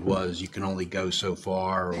code was. You can only go so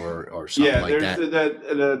far or something like that. Yeah,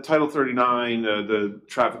 the Title 39, the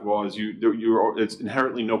traffic law is it's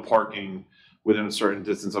inherently no parking within a certain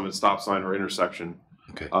distance of a stop sign or intersection.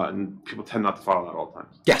 Okay. And people tend not to follow that all the time.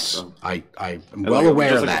 Yes, So, I'm well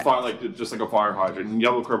aware of that. Just like a fire hydrant. And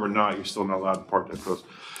yellow curb or not, you're still not allowed to park that close.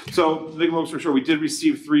 So, big long story short, we did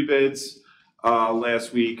receive 3 bids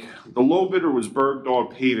last week. The low bidder was Berg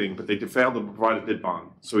Dog Paving, but they failed to provide a bid bond.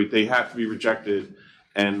 So they have to be rejected.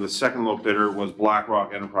 And the second low bidder was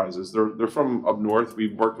BlackRock Enterprises. They're from up north.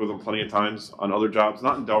 We've worked with them plenty of times on other jobs,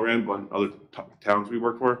 not in Delran, but in other towns we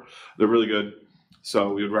worked for. They're really good.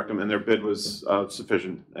 So we would recommend, their bid was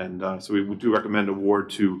sufficient. And so we do recommend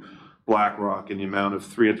award to BlackRock in the amount of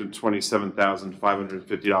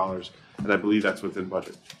 $327,550. And I believe that's within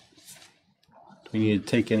budget. Do we need to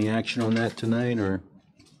take any action on that tonight, or?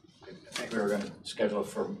 I think we were going to schedule it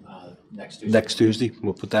for next Tuesday. Next Tuesday?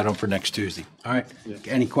 We'll put that on for next Tuesday. All right. Yeah.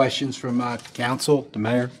 Any questions from council, the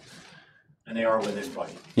mayor? And they are within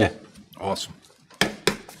budget. Yeah. Awesome.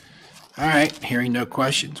 All right. Hearing no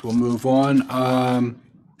questions, we'll move on.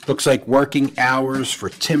 Looks like working hours for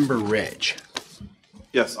Timber Ridge.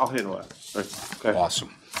 Yes, I'll handle that. Right. Okay.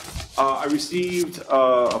 Awesome. I received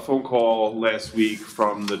a phone call last week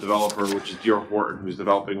from the developer, which is D.R. Horton, who's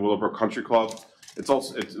developing Willowbrook Country Club. It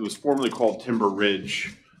was formerly called Timber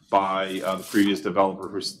Ridge by the previous developer,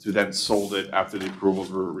 who then sold it after the approvals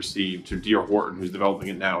were received to D.R. Horton, who's developing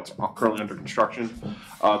it now. It's currently under construction.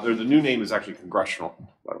 The new name is actually Congressional,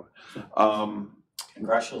 by the way.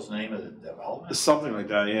 Congressional's name of the development? Something like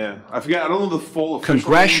that, yeah. I forget. I don't know the full official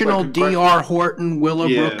Congressional name, but D.R. Horton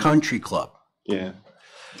Willowbrook Country Club. Yeah.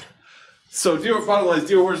 So D.R.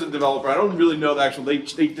 Horton's a developer. I don't really know the actual.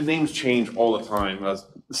 The names change all the time.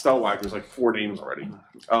 Stellwager's like 4 names already.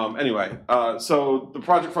 Anyway, so the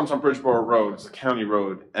project fronts on Bridgeboro Road. It's a county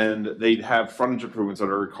road, and they have frontage improvements that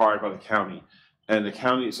are required by the county. And the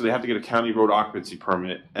county, so they have to get a county road occupancy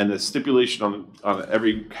permit. And the stipulation on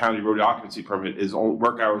every county road occupancy permit is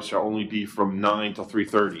work hours shall only be from 9 till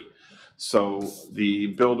 3:30. So the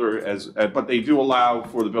builder, but they do allow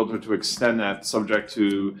for the builder to extend that, subject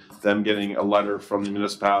to them getting a letter from the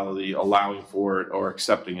municipality allowing for it or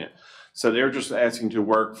accepting it. So they're just asking to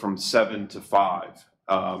work from 7 to 5.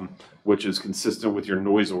 which is consistent with your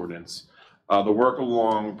noise ordinance. The work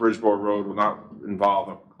along Bridgeboro Road will not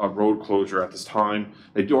involve a road closure at this time.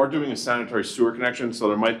 They are doing a sanitary sewer connection, so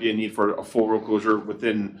there might be a need for a full road closure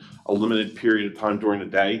within a limited period of time during the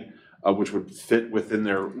day, which would fit within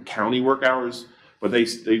their county work hours. But they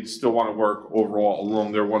still want to work overall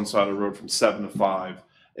along their one side of the road from 7 to 5.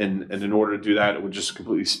 And in order to do that, it would just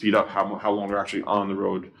completely speed up how long they're actually on the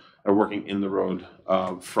road or working in the road.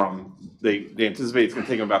 They anticipate it's going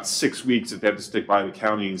to take them about 6 weeks if they have to stick by the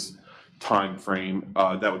county's time frame.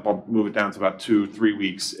 That would move it down to about 2-3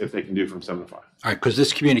 weeks if they can do from 7 to 5. All right, because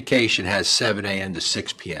this communication has 7 a.m. to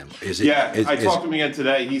 6 p.m. Is it? Yeah, I talked to him again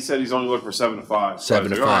today. He said he's only looking for 7 to 5.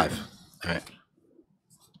 7 to 5. All right.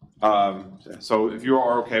 So if you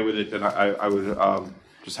are okay with it, then I would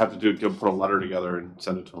just have to put a letter together and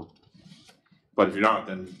send it to them. But if you're not,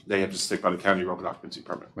 then they have to stick by the county open occupancy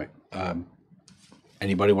permit. Right.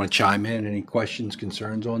 Anybody want to chime in? Any questions,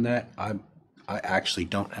 concerns on that? I actually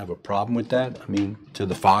don't have a problem with that. I mean, to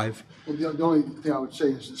the 5. Well, the only thing I would say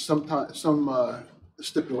is some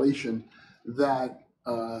stipulation that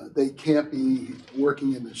they can't be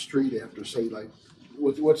working in the street after, say, like,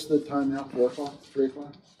 what's the time now, 4 o'clock, 3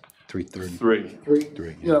 o'clock? 3:30. 3.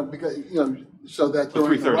 3? You know, because, so that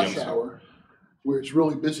during the 3:30, rush hour, where it's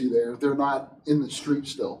really busy there, they're not in the street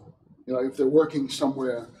still. If they're working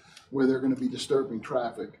somewhere where they're going to be disturbing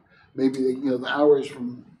traffic, maybe the hours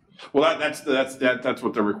from. Well, that's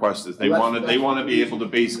what their request is. They want to be able to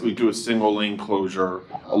basically do a single lane closure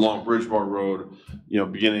along Bridgeboro Road.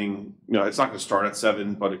 Beginning. It's not going to start at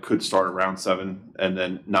 7, but it could start around 7 and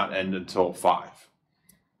then not end until 5.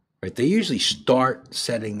 Right. They usually start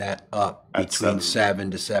setting that up At between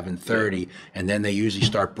 7. 7 to 7:30, and then they usually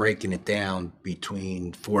start breaking it down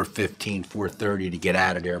between 4:15, 4:30 to get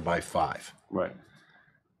out of there by 5. Right.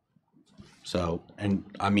 So, and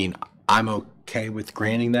I mean, I'm okay with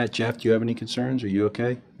granting that. Jeff, do you have any concerns? Are you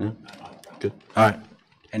okay? No? Good. All right.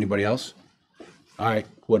 Anybody else? All right.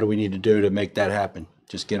 What do we need to do to make that happen?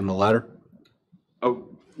 Just get them a letter? Oh,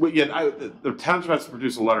 well, yeah. The township has to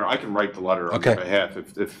produce a letter. I can write the letter on their behalf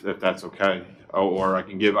if that's okay, or I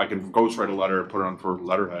can ghostwrite a letter and put it on for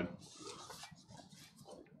letterhead.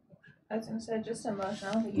 I was gonna say just a motion,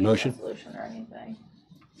 I don't think you need a resolution or anything.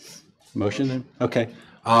 Motion then? Okay.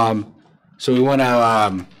 So we want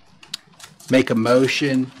to make a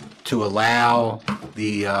motion to allow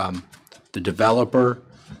the developer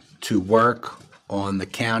to work on the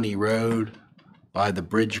county road by the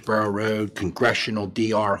Bridgeboro Road Congressional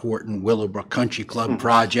D.R. Horton Willowbrook Country Club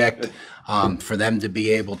project, for them to be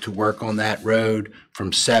able to work on that road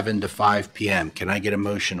from 7 to 5 p.m. Can I get a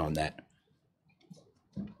motion on that?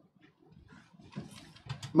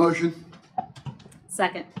 Motion.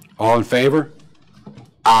 Second. All in favor?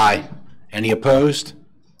 Aye. Any opposed?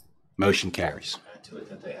 Motion carries. Add to it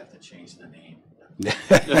that they have to change the name.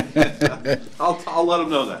 I'll let him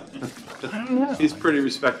know that. I don't know. He's pretty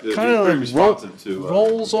respected. He's Kind pretty of responsive to.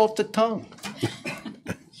 rolls off the tongue.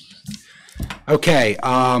 Okay,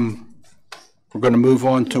 we're going to move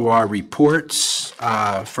on to our reports.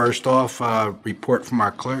 First off, report from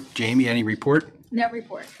our clerk. Jamie, any report? No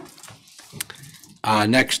report.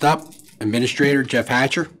 Next up, Administrator Jeff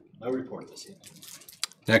Hatcher. No report this evening.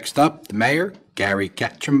 Next up, the Mayor, Gary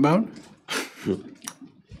Ketchambone.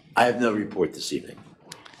 I have no report this evening.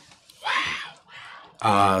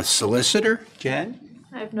 Solicitor, Jen.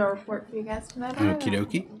 I have no report for you guys tonight. Okie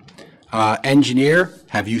dokie. Engineer,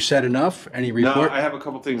 have you said enough? Any No, report? I have a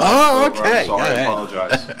couple things. Oh, to go over. okay. I'm sorry, Go I ahead.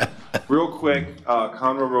 apologize. Real quick,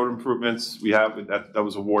 Conroe Road improvements, we have, that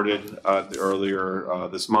was awarded earlier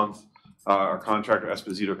this month. Our contractor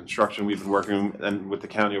Esposito Construction, we've been working with the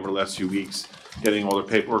county over the last few weeks, getting all their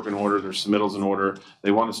paperwork in order, their submittals in order.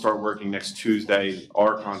 They want to start working next Tuesday.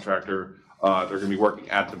 Our contractor, they're going to be working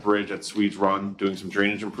at the bridge at Swedes Run, doing some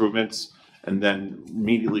drainage improvements. And then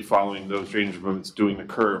immediately following those drainage improvements, doing the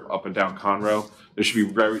curve up and down Conroe. There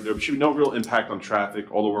should be no real impact on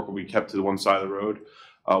traffic. All the work will be kept to the one side of the road.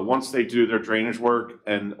 Once they do their drainage work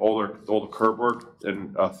and all the curb work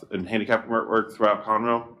and handicap work throughout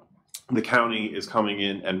Conroe, the county is coming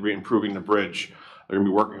in and re-improving the bridge. They're going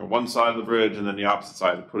to be working on one side of the bridge and then the opposite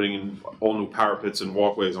side, putting in all new parapets and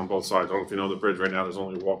walkways on both sides. I don't know if you know the bridge right now, there's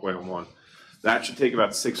only a walkway on one. That should take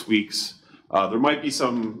about 6 weeks. There might be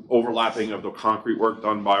some overlapping of the concrete work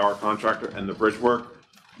done by our contractor and the bridge work,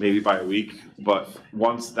 maybe by a week. But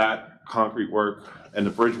once that concrete work and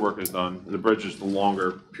the bridge work is done, the bridge is the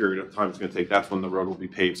longer period of time it's going to take, that's when the road will be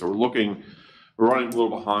paved. So we're running a little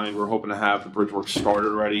behind. We're hoping to have the bridge work started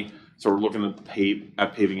already. So we're looking at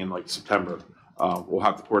paving in like September. We'll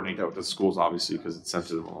have to coordinate that with the schools, obviously, because it's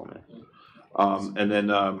sensitive along there. And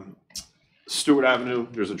then Stewart Avenue,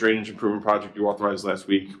 there's a drainage improvement project you authorized last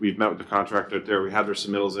week. We've met with the contractor there. We had their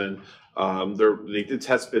submittals in. They did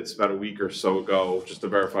test bits about a week or so ago just to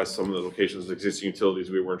verify some of the locations of existing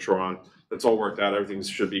utilities we weren't sure on. That's all worked out. Everything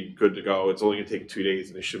should be good to go. It's only going to take 2 days,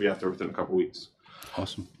 and they should be out there within a couple weeks.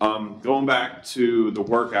 Awesome. Going back to the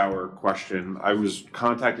work hour question, I was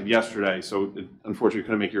contacted yesterday, so unfortunately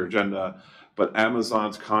couldn't make your agenda, but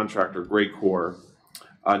Amazon's contractor, Great Core,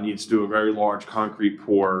 needs to do a very large concrete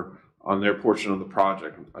pour on their portion of the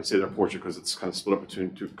project. I say their portion because it's kind of split up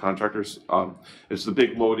between two contractors. It's the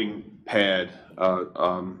big loading pad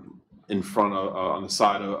in front of, on the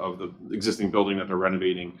side of the existing building that they're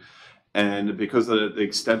renovating. And because of the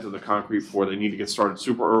extent of the concrete pour, they need to get started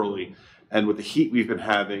super early. And with the heat we've been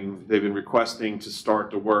having, they've been requesting to start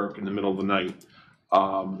the work in the middle of the night.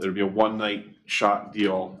 It'll be a one-night shot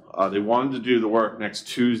deal. They wanted to do the work next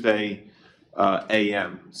Tuesday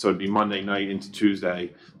a.m., so it'd be Monday night into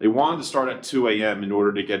Tuesday. They wanted to start at 2 a.m. in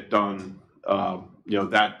order to get done,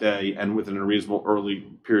 that day and within a reasonable early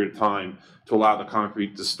period of time to allow the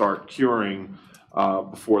concrete to start curing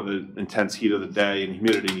before the intense heat of the day and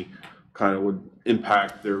humidity kind of would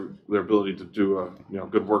impact their ability to do a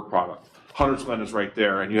good work product. Hunter's Glen is right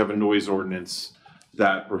there, and you have a noise ordinance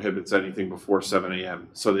that prohibits anything before 7 a.m.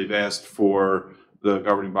 So they've asked for the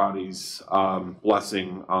governing body's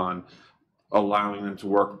blessing on allowing them to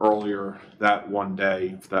work earlier that one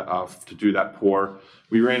day to do that pour.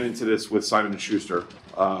 We ran into this with Simon & Schuster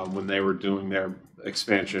when they were doing their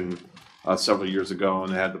expansion several years ago,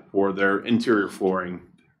 and they had to pour their interior flooring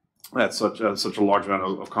at such a large amount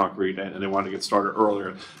of concrete, and they wanted to get started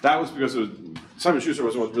earlier. That was because Simon & Schuster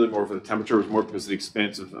wasn't really more for the temperature, it was more because of the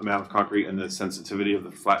expansive amount of concrete and the sensitivity of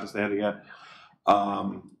the flatness they had to get.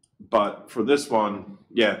 But for this one,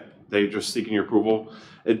 yeah, they're just seeking your approval.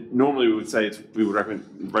 Normally we would say we would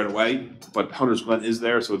recommend right away, but Hunter's Glen is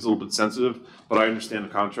there, so it's a little bit sensitive, but I understand the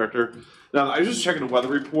contractor. Now, I was just checking the weather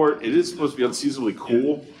report. It is supposed to be unseasonably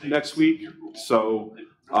cool next week, so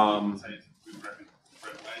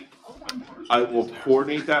I will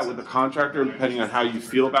coordinate that with the contractor depending on how you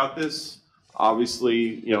feel about this.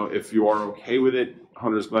 Obviously, if you are okay with it,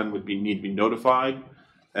 Hunter's Glen would need to be notified,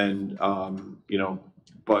 and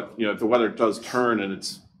but if the weather does turn and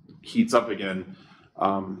it heats up again,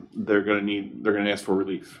 they're going to ask for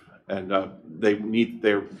relief, and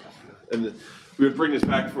we would bring this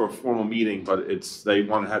back for a formal meeting, but they're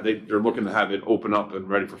looking to have it open up and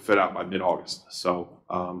ready for fit out by mid-August. So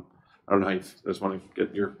I don't know how I just want to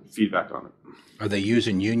get your feedback on it. Are they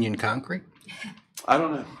using Union Concrete? I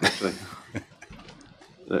don't know, actually.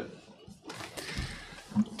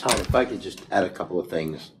 Tom, if I could just add a couple of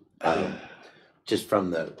things, just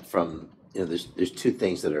there's two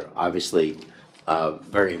things that are obviously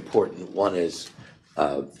very important. One is,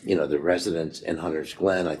 the residents in Hunter's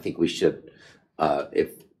Glen. I think we should,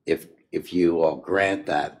 if you all grant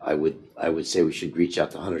that, I would say we should reach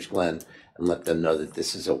out to Hunter's Glen and let them know that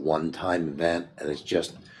this is a one-time event, and it's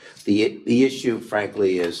just the issue.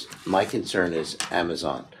 Frankly, is my concern is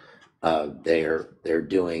Amazon. They're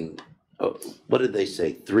doing. What did they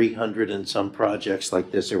say? 300 and some projects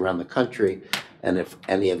like this around the country, and if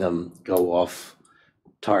any of them go off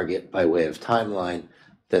target by way of timeline,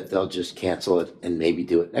 that they'll just cancel it and maybe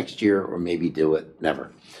do it next year or maybe do it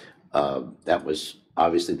never. That was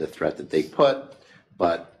obviously the threat that they put,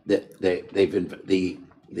 but the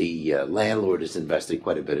landlord has invested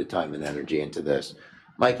quite a bit of time and energy into this.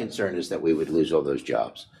 My concern is that we would lose all those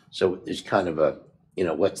jobs. So there's kind of a,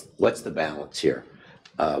 what's the balance here?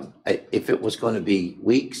 If it was going to be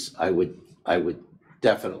weeks, I would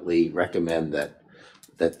definitely recommend that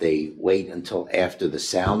they wait until after the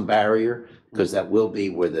sound barrier, because that will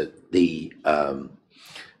be where the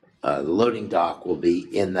loading dock will be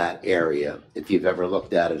in that area. If you've ever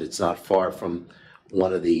looked at it, it's not far from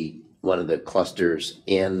one of the clusters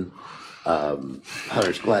in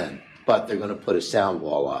Hunter's Glen, but they're going to put a sound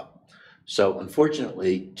wall up. So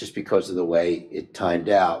unfortunately, just because of the way it timed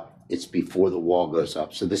out, it's before the wall goes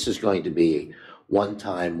up. So this is going to be a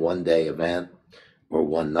one-time, one-day event or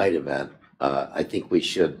one-night event. I think we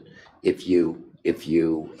should, if you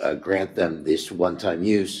grant them this one-time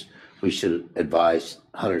use, we should advise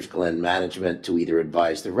Hunter's Glen management to either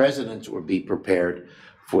advise the residents or be prepared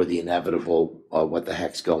for the inevitable, what the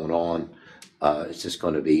heck's going on? Is this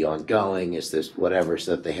going to be ongoing? Is this whatever?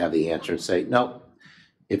 So that they have the answer and say, no,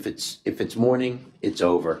 if it's morning, it's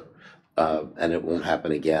over. And it won't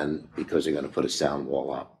happen again because they're going to put a sound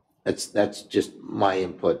wall up. That's just my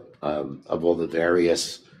input of all the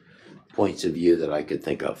various points of view that I could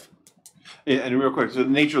think of. And real quick, so the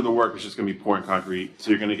nature of the work is just going to be pouring concrete. So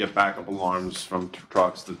you're going to get backup alarms from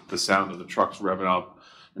trucks, the sound of the trucks revving up.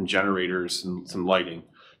 and generators and some lighting.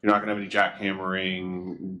 You're not gonna have any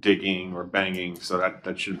jackhammering, digging, or banging, so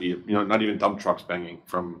that should be, not even dump trucks banging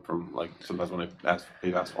from like sometimes when they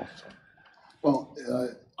pave asphalt. So. Well,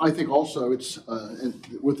 I think also it's,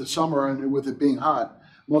 with the summer and with it being hot,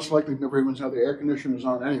 most likely everyone's have their air conditioners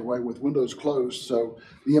on anyway with windows closed, so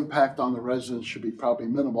the impact on the residents should be probably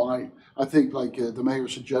minimal. I think like the mayor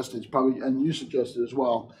suggested, it's probably, and you suggested as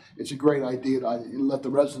well, it's a great idea to let the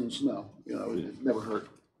residents know, it never hurt.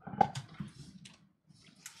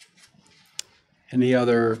 Any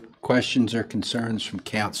other questions or concerns from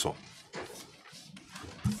council?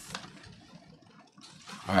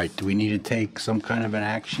 All right, do we need to take some kind of an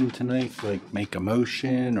action tonight, like make a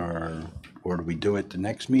motion, or do we do it the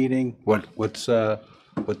next meeting? What's their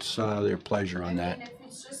pleasure on that? I mean, if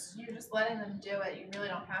it's just, you're just letting them do it, you really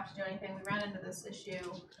don't have to do anything. We ran into this issue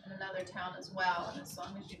in another town as well, and as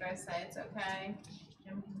long as you guys say it's okay,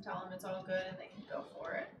 Jim can tell them it's all good and they can go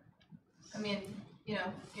for it. I mean,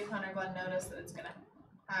 give Hunter Glen notice that it's gonna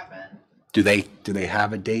happen. Do they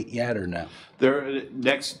have a date yet or no? They're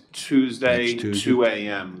next Tuesday, Next Tuesday. 2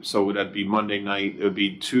 a.m. So that'd be Monday night. It would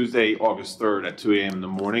be Tuesday, August 3rd at 2 a.m. in the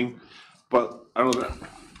morning. But I don't know.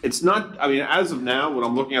 It's not, I mean, as of now, when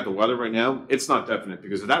I'm looking at the weather right now, it's not definite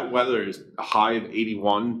because if that weather is a high of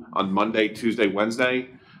 81 on Monday, Tuesday, Wednesday,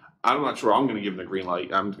 I'm not sure I'm going to give them the green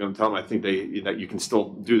light. I'm going to tell them I think that you can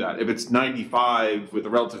still do that. If it's 95 with the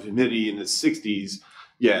relative humidity in the 60s,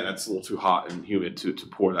 yeah, that's a little too hot and humid to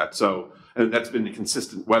pour that. So, and that's been the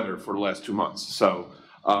consistent weather for the last 2 months. So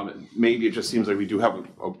maybe it just seems like we do have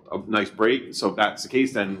a nice break. So if that's the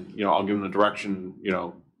case, then, I'll give them the direction,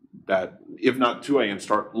 that if not 2 a.m.,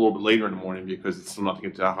 start a little bit later in the morning because it's still not to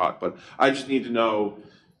get that hot. But I just need to know,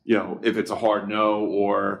 if it's a hard no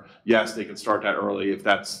or yes, they can start that early if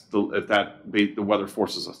the weather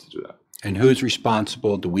forces us to do that. And who's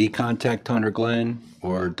responsible? Do we contact Hunter Glen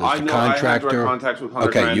or does the I have contractor? direct contacts with Hunter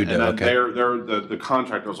Okay, Glen, you do, and then okay. the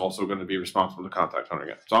contractor is also going to be responsible to contact Hunter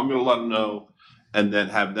Glen. So I'm going to let them know, and then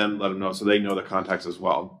have them let them know so they know the contacts as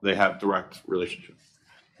well. They have direct relationship.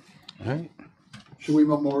 All right. Should we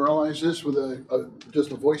memorialize this with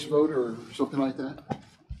just a voice vote or something like that?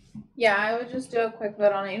 Yeah, I would just do a quick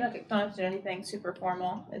vote on it. You don't have to do anything super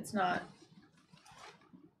formal. It's not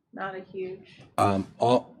a huge. All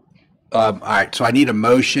right, so I need a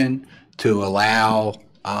motion to allow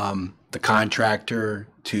the contractor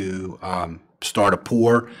to start a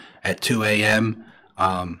pour at 2 a.m.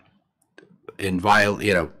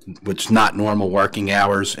 Which is not normal working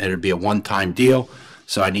hours, and it'd be a one-time deal.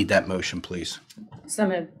 So I need that motion, please. So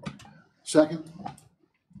moved. Second?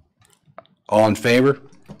 All in favor?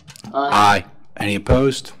 Aye. Any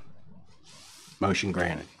opposed? Motion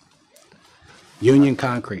granted. Union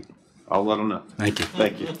Concrete. I'll let them know. Thank you.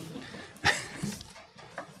 Thank you.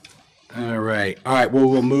 All right, well,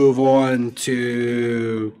 we'll move on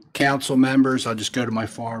to council members. I'll just go to my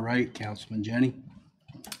far right, Councilman Jenny.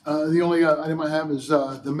 The only item I have is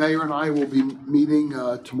the mayor and I will be meeting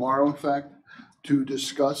tomorrow, in fact, to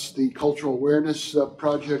discuss the cultural awareness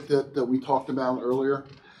project that we talked about earlier.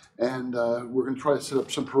 And we're going to try to set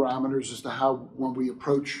up some parameters as to how, when we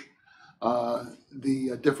approach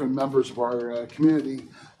the different members of our community,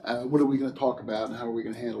 what are we going to talk about and how are we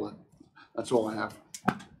going to handle it? That's all I have.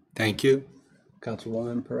 Thank you.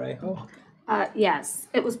 Councilwoman Parejo. Yes,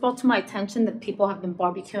 it was brought to my attention that people have been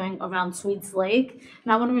barbecuing around Swedes Lake.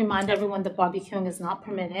 And I want to remind everyone that barbecuing is not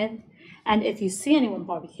permitted. And if you see anyone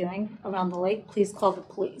barbecuing around the lake, please call the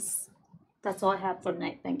police. That's all I have for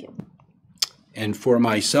tonight. Thank you. And for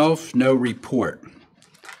myself, no report.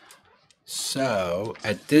 So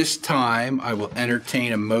at this time, I will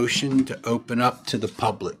entertain a motion to open up to the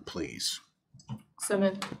public, please. So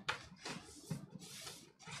moved.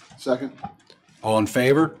 Second? All in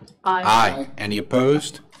favor? Aye. Aye. Any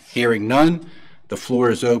opposed? Hearing none, the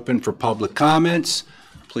floor is open for public comments.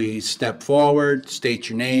 Please step forward, state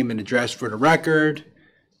your name and address for the record,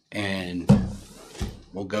 and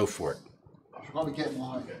we'll go for it. Probably getting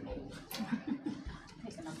long.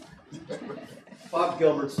 Bob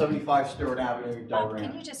Gilbert, 75 Stewart Avenue, Delran.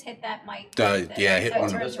 Can you just hit that mic? Yeah, hit So it one.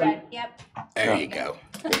 turns This one? red. Yep. There you go.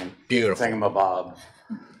 Beautiful. Thingamabob.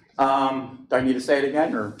 Do I need to say it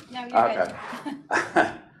again, or? No, you're good.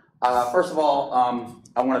 Okay. First of all,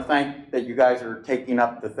 I want to thank that you guys are taking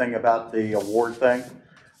up the thing about the award thing.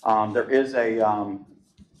 There is a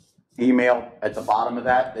email at the bottom of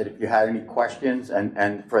that if you had any questions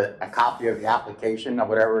and for a copy of the application or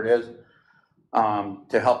whatever it is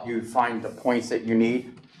to help you find the points that you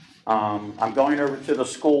need. I'm going over to the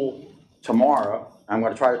school tomorrow. I'm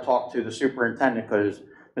going to try to talk to the superintendent because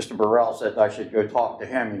Mr. Burrell said I should go talk to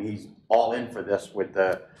him, and he's all in for this with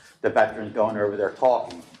the veterans going over there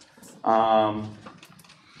talking.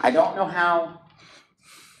 I don't know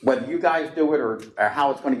whether you guys do it or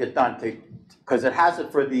how it's going to get done, because it has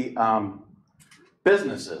it for the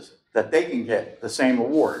businesses that they can get the same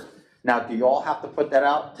award. Now, do you all have to put that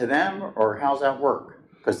out to them, or how's that work?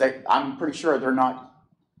 Because I'm pretty sure they're not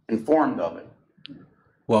informed of it.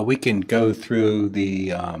 Well, we can go through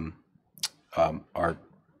the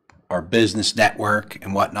our business network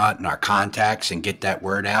and whatnot and our contacts and get that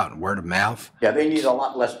word out and word of mouth. Yeah, they need a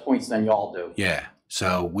lot less points than y'all do. Yeah.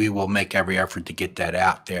 So we will make every effort to get that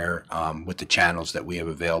out there with the channels that we have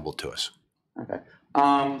available to us. Okay.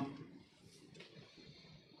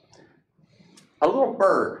 A little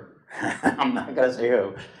bird, I'm not going to say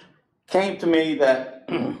who, came to me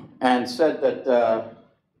and said that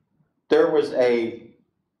there was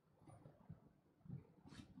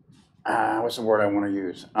what's the word I want to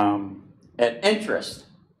use? An interest,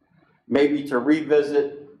 maybe to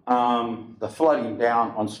revisit the flooding down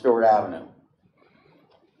on Stewart Avenue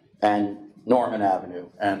and Norman Avenue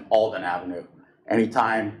and Alden Avenue.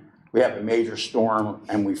 Anytime we have a major storm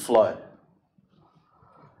and we flood.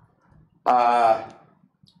 I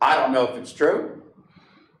don't know if it's true,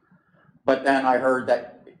 but then I heard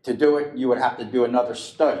that to do it, you would have to do another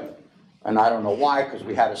study. And I don't know why, because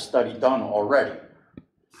we had a study done already.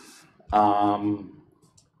 The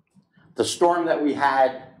storm that we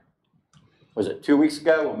had, was it 2 weeks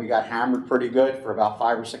ago, when we got hammered pretty good for about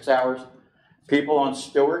 5 or 6 hours? People on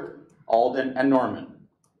Stewart, Alden, and Norman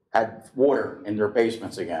had water in their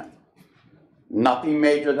basements again. Nothing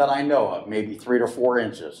major that I know of, maybe 3 to 4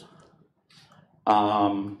 inches.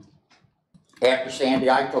 After Sandy,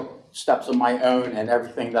 I took steps of my own, and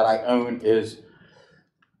everything that I own is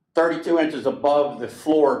 32 inches above the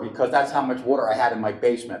floor, because that's how much water I had in my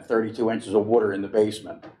basement, 32 inches of water in the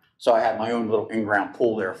basement. So I had my own little in-ground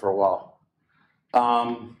pool there for a while.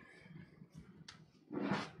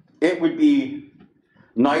 It would be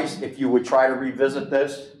nice if you would try to revisit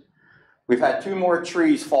this. We've had 2 more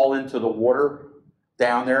trees fall into the water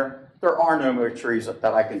down there. There are no more trees that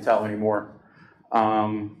I can tell anymore.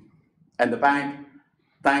 And the bank,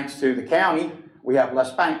 thanks to the county, we have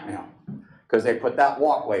less bank now, because they put that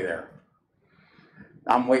walkway there.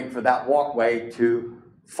 I'm waiting for that walkway to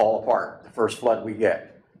fall apart the first flood we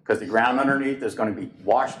get, because the ground underneath is going to be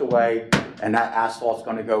washed away, and that asphalt's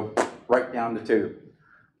going to go right down the tube.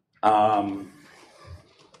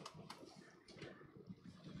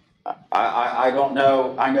 I don't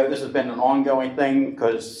know. I know this has been an ongoing thing,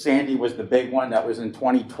 because Sandy was the big one that was in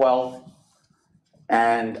 2012.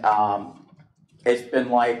 And it's been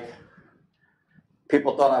like,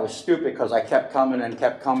 people thought I was stupid because I kept coming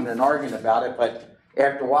and arguing about it. But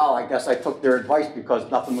after a while, I guess I took their advice, because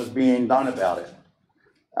nothing was being done about it.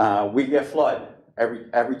 We get flood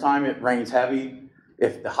every time it rains heavy.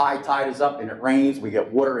 If the high tide is up and it rains, we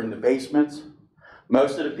get water in the basements.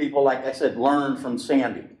 Most of the people, like I said, learned from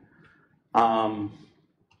Sandy. I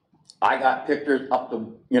got pictures up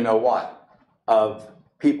to, of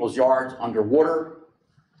people's yards underwater.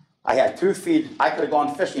 I had 2 feet, I could have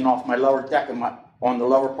gone fishing off my lower deck, on the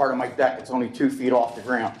lower part of my deck, it's only 2 feet off the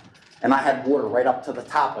ground. And I had water right up to the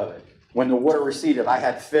top of it. When the water receded, I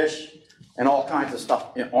had fish and all kinds of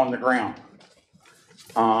stuff on the ground.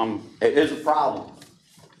 It is a problem.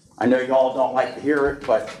 I know y'all don't like to hear it,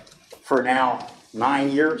 but for now,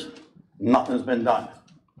 9 years, nothing's been done.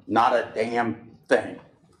 Not a damn thing.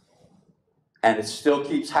 And it still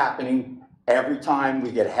keeps happening every time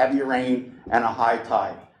we get heavy rain and a high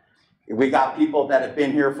tide. We got people that have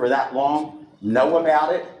been here for that long, know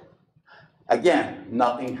about it. Again,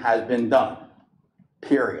 nothing has been done,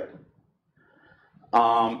 period.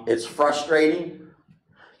 It's frustrating.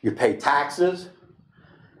 You pay taxes,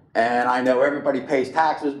 and I know everybody pays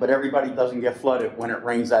taxes, but everybody doesn't get flooded when it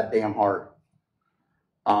rains that damn hard.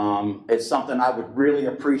 It's something I would really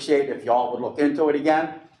appreciate if y'all would look into it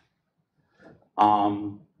again.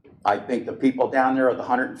 I think the people down there, the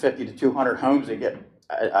 150 to 200 homes that get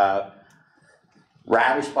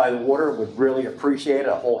ravished by the water, would really appreciate it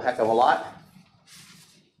a whole heck of a lot.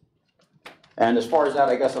 And as far as that,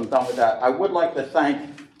 I guess I'm done with that. I would like to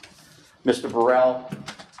thank Mr. Burrell.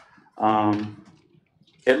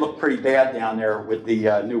 It looked pretty bad down there with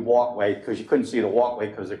the new walkway, because you couldn't see the walkway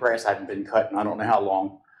because the grass hadn't been cut in I don't know how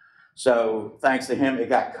long. So thanks to him, it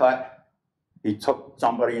got cut. He took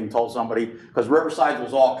somebody and told somebody, because Riverside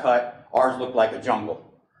was all cut, ours looked like a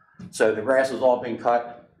jungle. So the grass has all been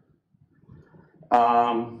cut.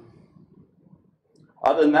 Other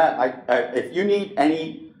than that, if you need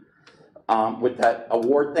any with that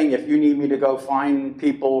award thing, if you need me to go find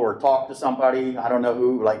people or talk to somebody, I don't know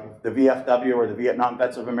who, like the VFW or the Vietnam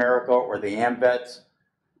Vets of America or the AMVETS,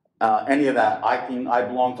 any of that, I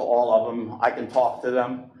belong to all of them. I can talk to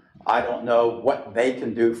them. I don't know what they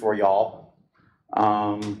can do for y'all.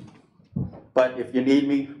 But if you need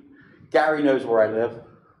me, Gary knows where I live.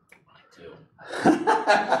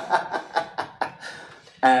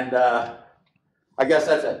 And I guess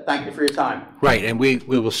that's it. Thank you for your time. Right, and we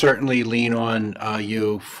will certainly lean on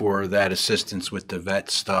you for that assistance with the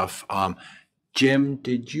vet stuff. Jim,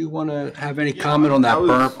 did you want to have any comment on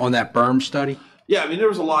that berm study? Yeah, I mean, there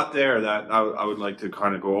was a lot there that I would like to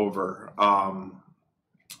kind of go over.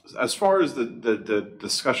 As far as the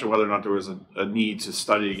discussion whether or not there was a need to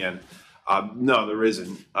study again, no, there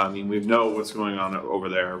isn't. I mean, we know what's going on over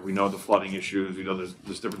there. We know the flooding issues. We know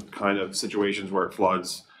there's different kind of situations where it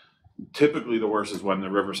floods. Typically, the worst is when the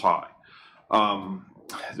river's high.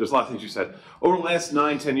 There's a lot of things you said. Over the last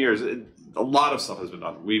 9-10 years, a lot of stuff has been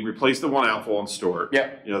done. We replaced the one outfall in Stewart. Yeah.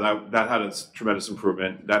 You know, that had a tremendous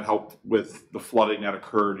improvement. That helped with the flooding that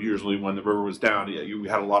occurred usually when the river was down. We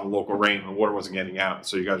had a lot of local rain and the water wasn't getting out.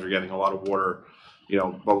 So you guys were getting a lot of water, you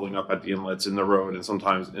know, bubbling up at the inlets in the road and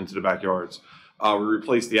sometimes into the backyards. We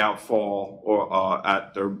replaced the outfall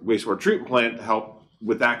at the wastewater treatment plant to help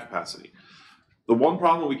with that capacity. The one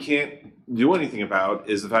problem we can't do anything about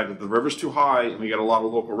is the fact that the river's too high and we get a lot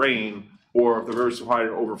of local rain, or if the river's too high and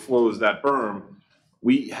it overflows that berm,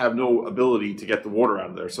 we have no ability to get the water out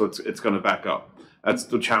of there, so it's going to back up. That's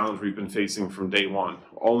the challenge we've been facing from day one.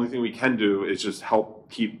 The only thing we can do is just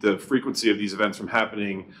help keep the frequency of these events from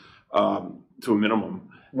happening to a minimum.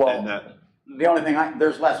 Well, and that, the only thing,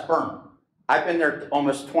 there's less berm. I've been there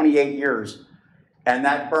almost 28 years, and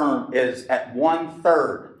that berm is at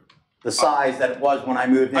 1/3 the size that it was when I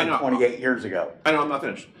moved in 28 years ago. I know, I'm not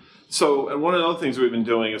finished. So, and one of the other things we've been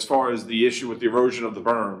doing as far as the issue with the erosion of the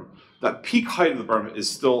berm, that peak height of the berm is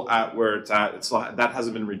still at where it's at. That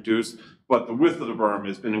hasn't been reduced, but the width of the berm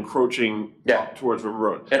has been encroaching up towards River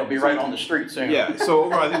Road. It'll be right on the street soon. Yeah, so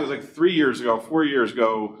over, I think it was like 4 years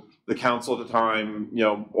ago, the council at the time, you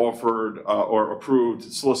know, offered or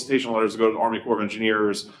approved solicitation letters to go to the Army Corps of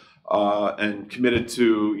Engineers and committed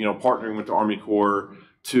to, you know, partnering with the Army Corps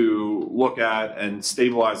to look at and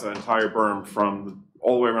stabilize that entire berm from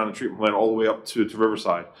all the way around the treatment plant, all the way up to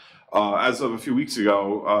Riverside. As of a few weeks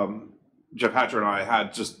ago, Jeff Hatcher and I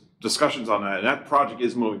had just discussions on that, and that project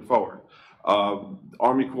is moving forward.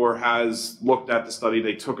 Army Corps has looked at the study.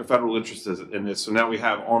 They took a federal interest in this, so now we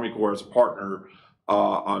have Army Corps as a partner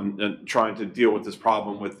on trying to deal with this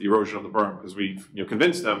problem with the erosion of the berm, because we've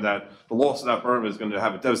convinced them that the loss of that berm is going to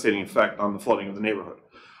have a devastating effect on the flooding of the neighborhood.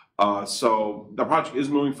 So the project is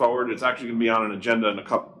moving forward. It's actually going to be on an agenda in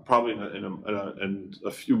probably in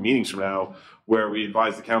a few meetings from now, where we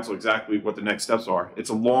advise the council exactly what the next steps are. It's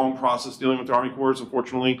a long process dealing with the Army Corps.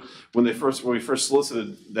 Unfortunately, when we first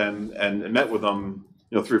solicited them and met with them,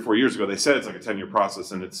 3 or 4 years ago, they said it's like a 10-year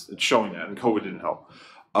process, and it's showing that. And COVID didn't help.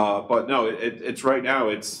 But no, it's right now.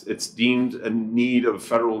 It's deemed a need of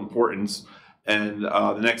federal importance, and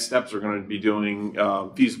the next steps are going to be doing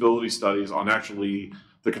feasibility studies on actually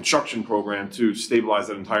the construction program to stabilize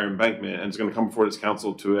that entire embankment, and it's going to come before this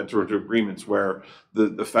council to enter into agreements where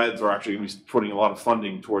the feds are actually going to be putting a lot of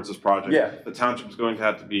funding towards this project. Yeah. The township is going to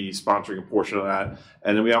have to be sponsoring a portion of that,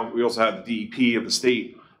 and then we also have the DEP of the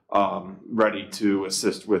state ready to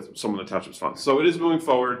assist with some of the township's funds. So it is moving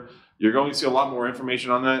forward. You're going to see a lot more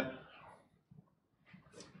information on that.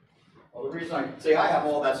 Well, the reason I have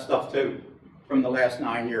all that stuff too from the last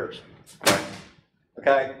 9 years.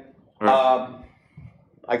 Okay. Right.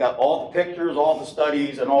 I got all the pictures, all the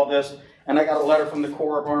studies, and all this, and I got a letter from the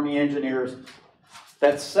Corps of Army Engineers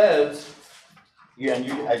that says,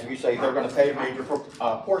 as you say, they're going to pay a major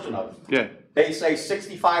portion of it. Yeah. They say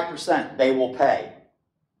 65% they will pay,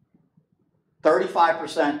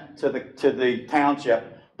 35% to the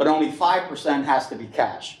township, but only 5% has to be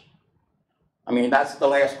cash. I mean, that's the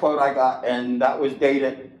last quote I got, and that was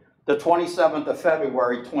dated the 27th of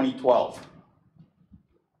February, 2012.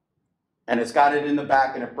 And it's got it in the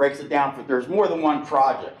back, and it breaks it down for, there's more than one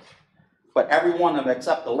project. But every one of them,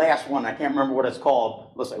 except the last one, I can't remember what it's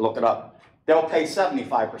called, let's look it up. They'll pay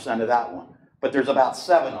 75% of that one, but there's about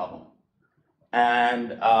 7 of them.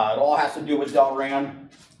 And it all has to do with Delran,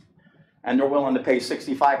 and they're willing to pay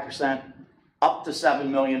 65%, up to $7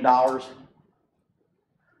 million.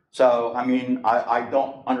 So, I mean, I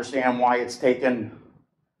don't understand why it's taken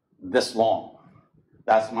this long.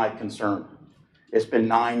 That's my concern. It's been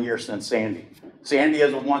 9 years since Sandy. Sandy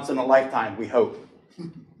is a once in a lifetime, we hope.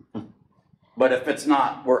 But if it's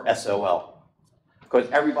not, we're SOL.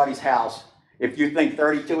 Because everybody's house If you think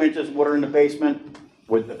 32 inches water in the basement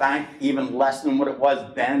with the bank even less than what it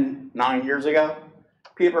was then 9 years ago,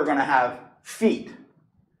 people are gonna have feet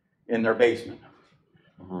in their basement.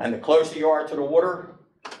 And the closer you are to the water,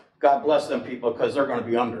 God bless them people, because they're gonna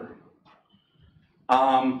be under.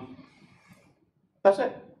 That's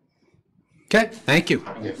it. Okay, thank you.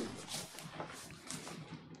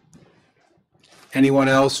 Anyone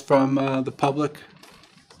else from the public?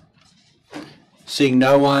 Seeing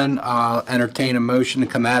no one, I'll entertain a motion to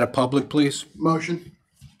come out of public, please. Motion?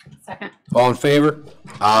 Second. All in favor?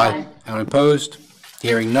 Aye. Anyone opposed?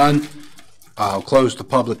 Hearing none, I'll close the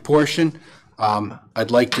public portion.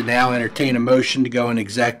 I'd like to now entertain a motion to go in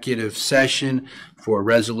executive session for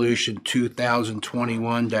Resolution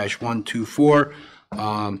 2021-124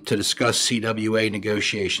 to discuss CWA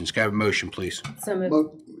negotiations. Can I have a motion, please? So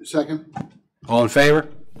moved. Second? All in favor?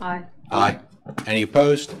 Aye. Aye. Any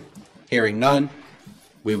opposed? Hearing none,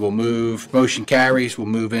 we will move, motion carries, we'll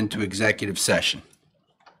move into executive session.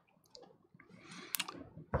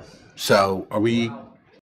 So are we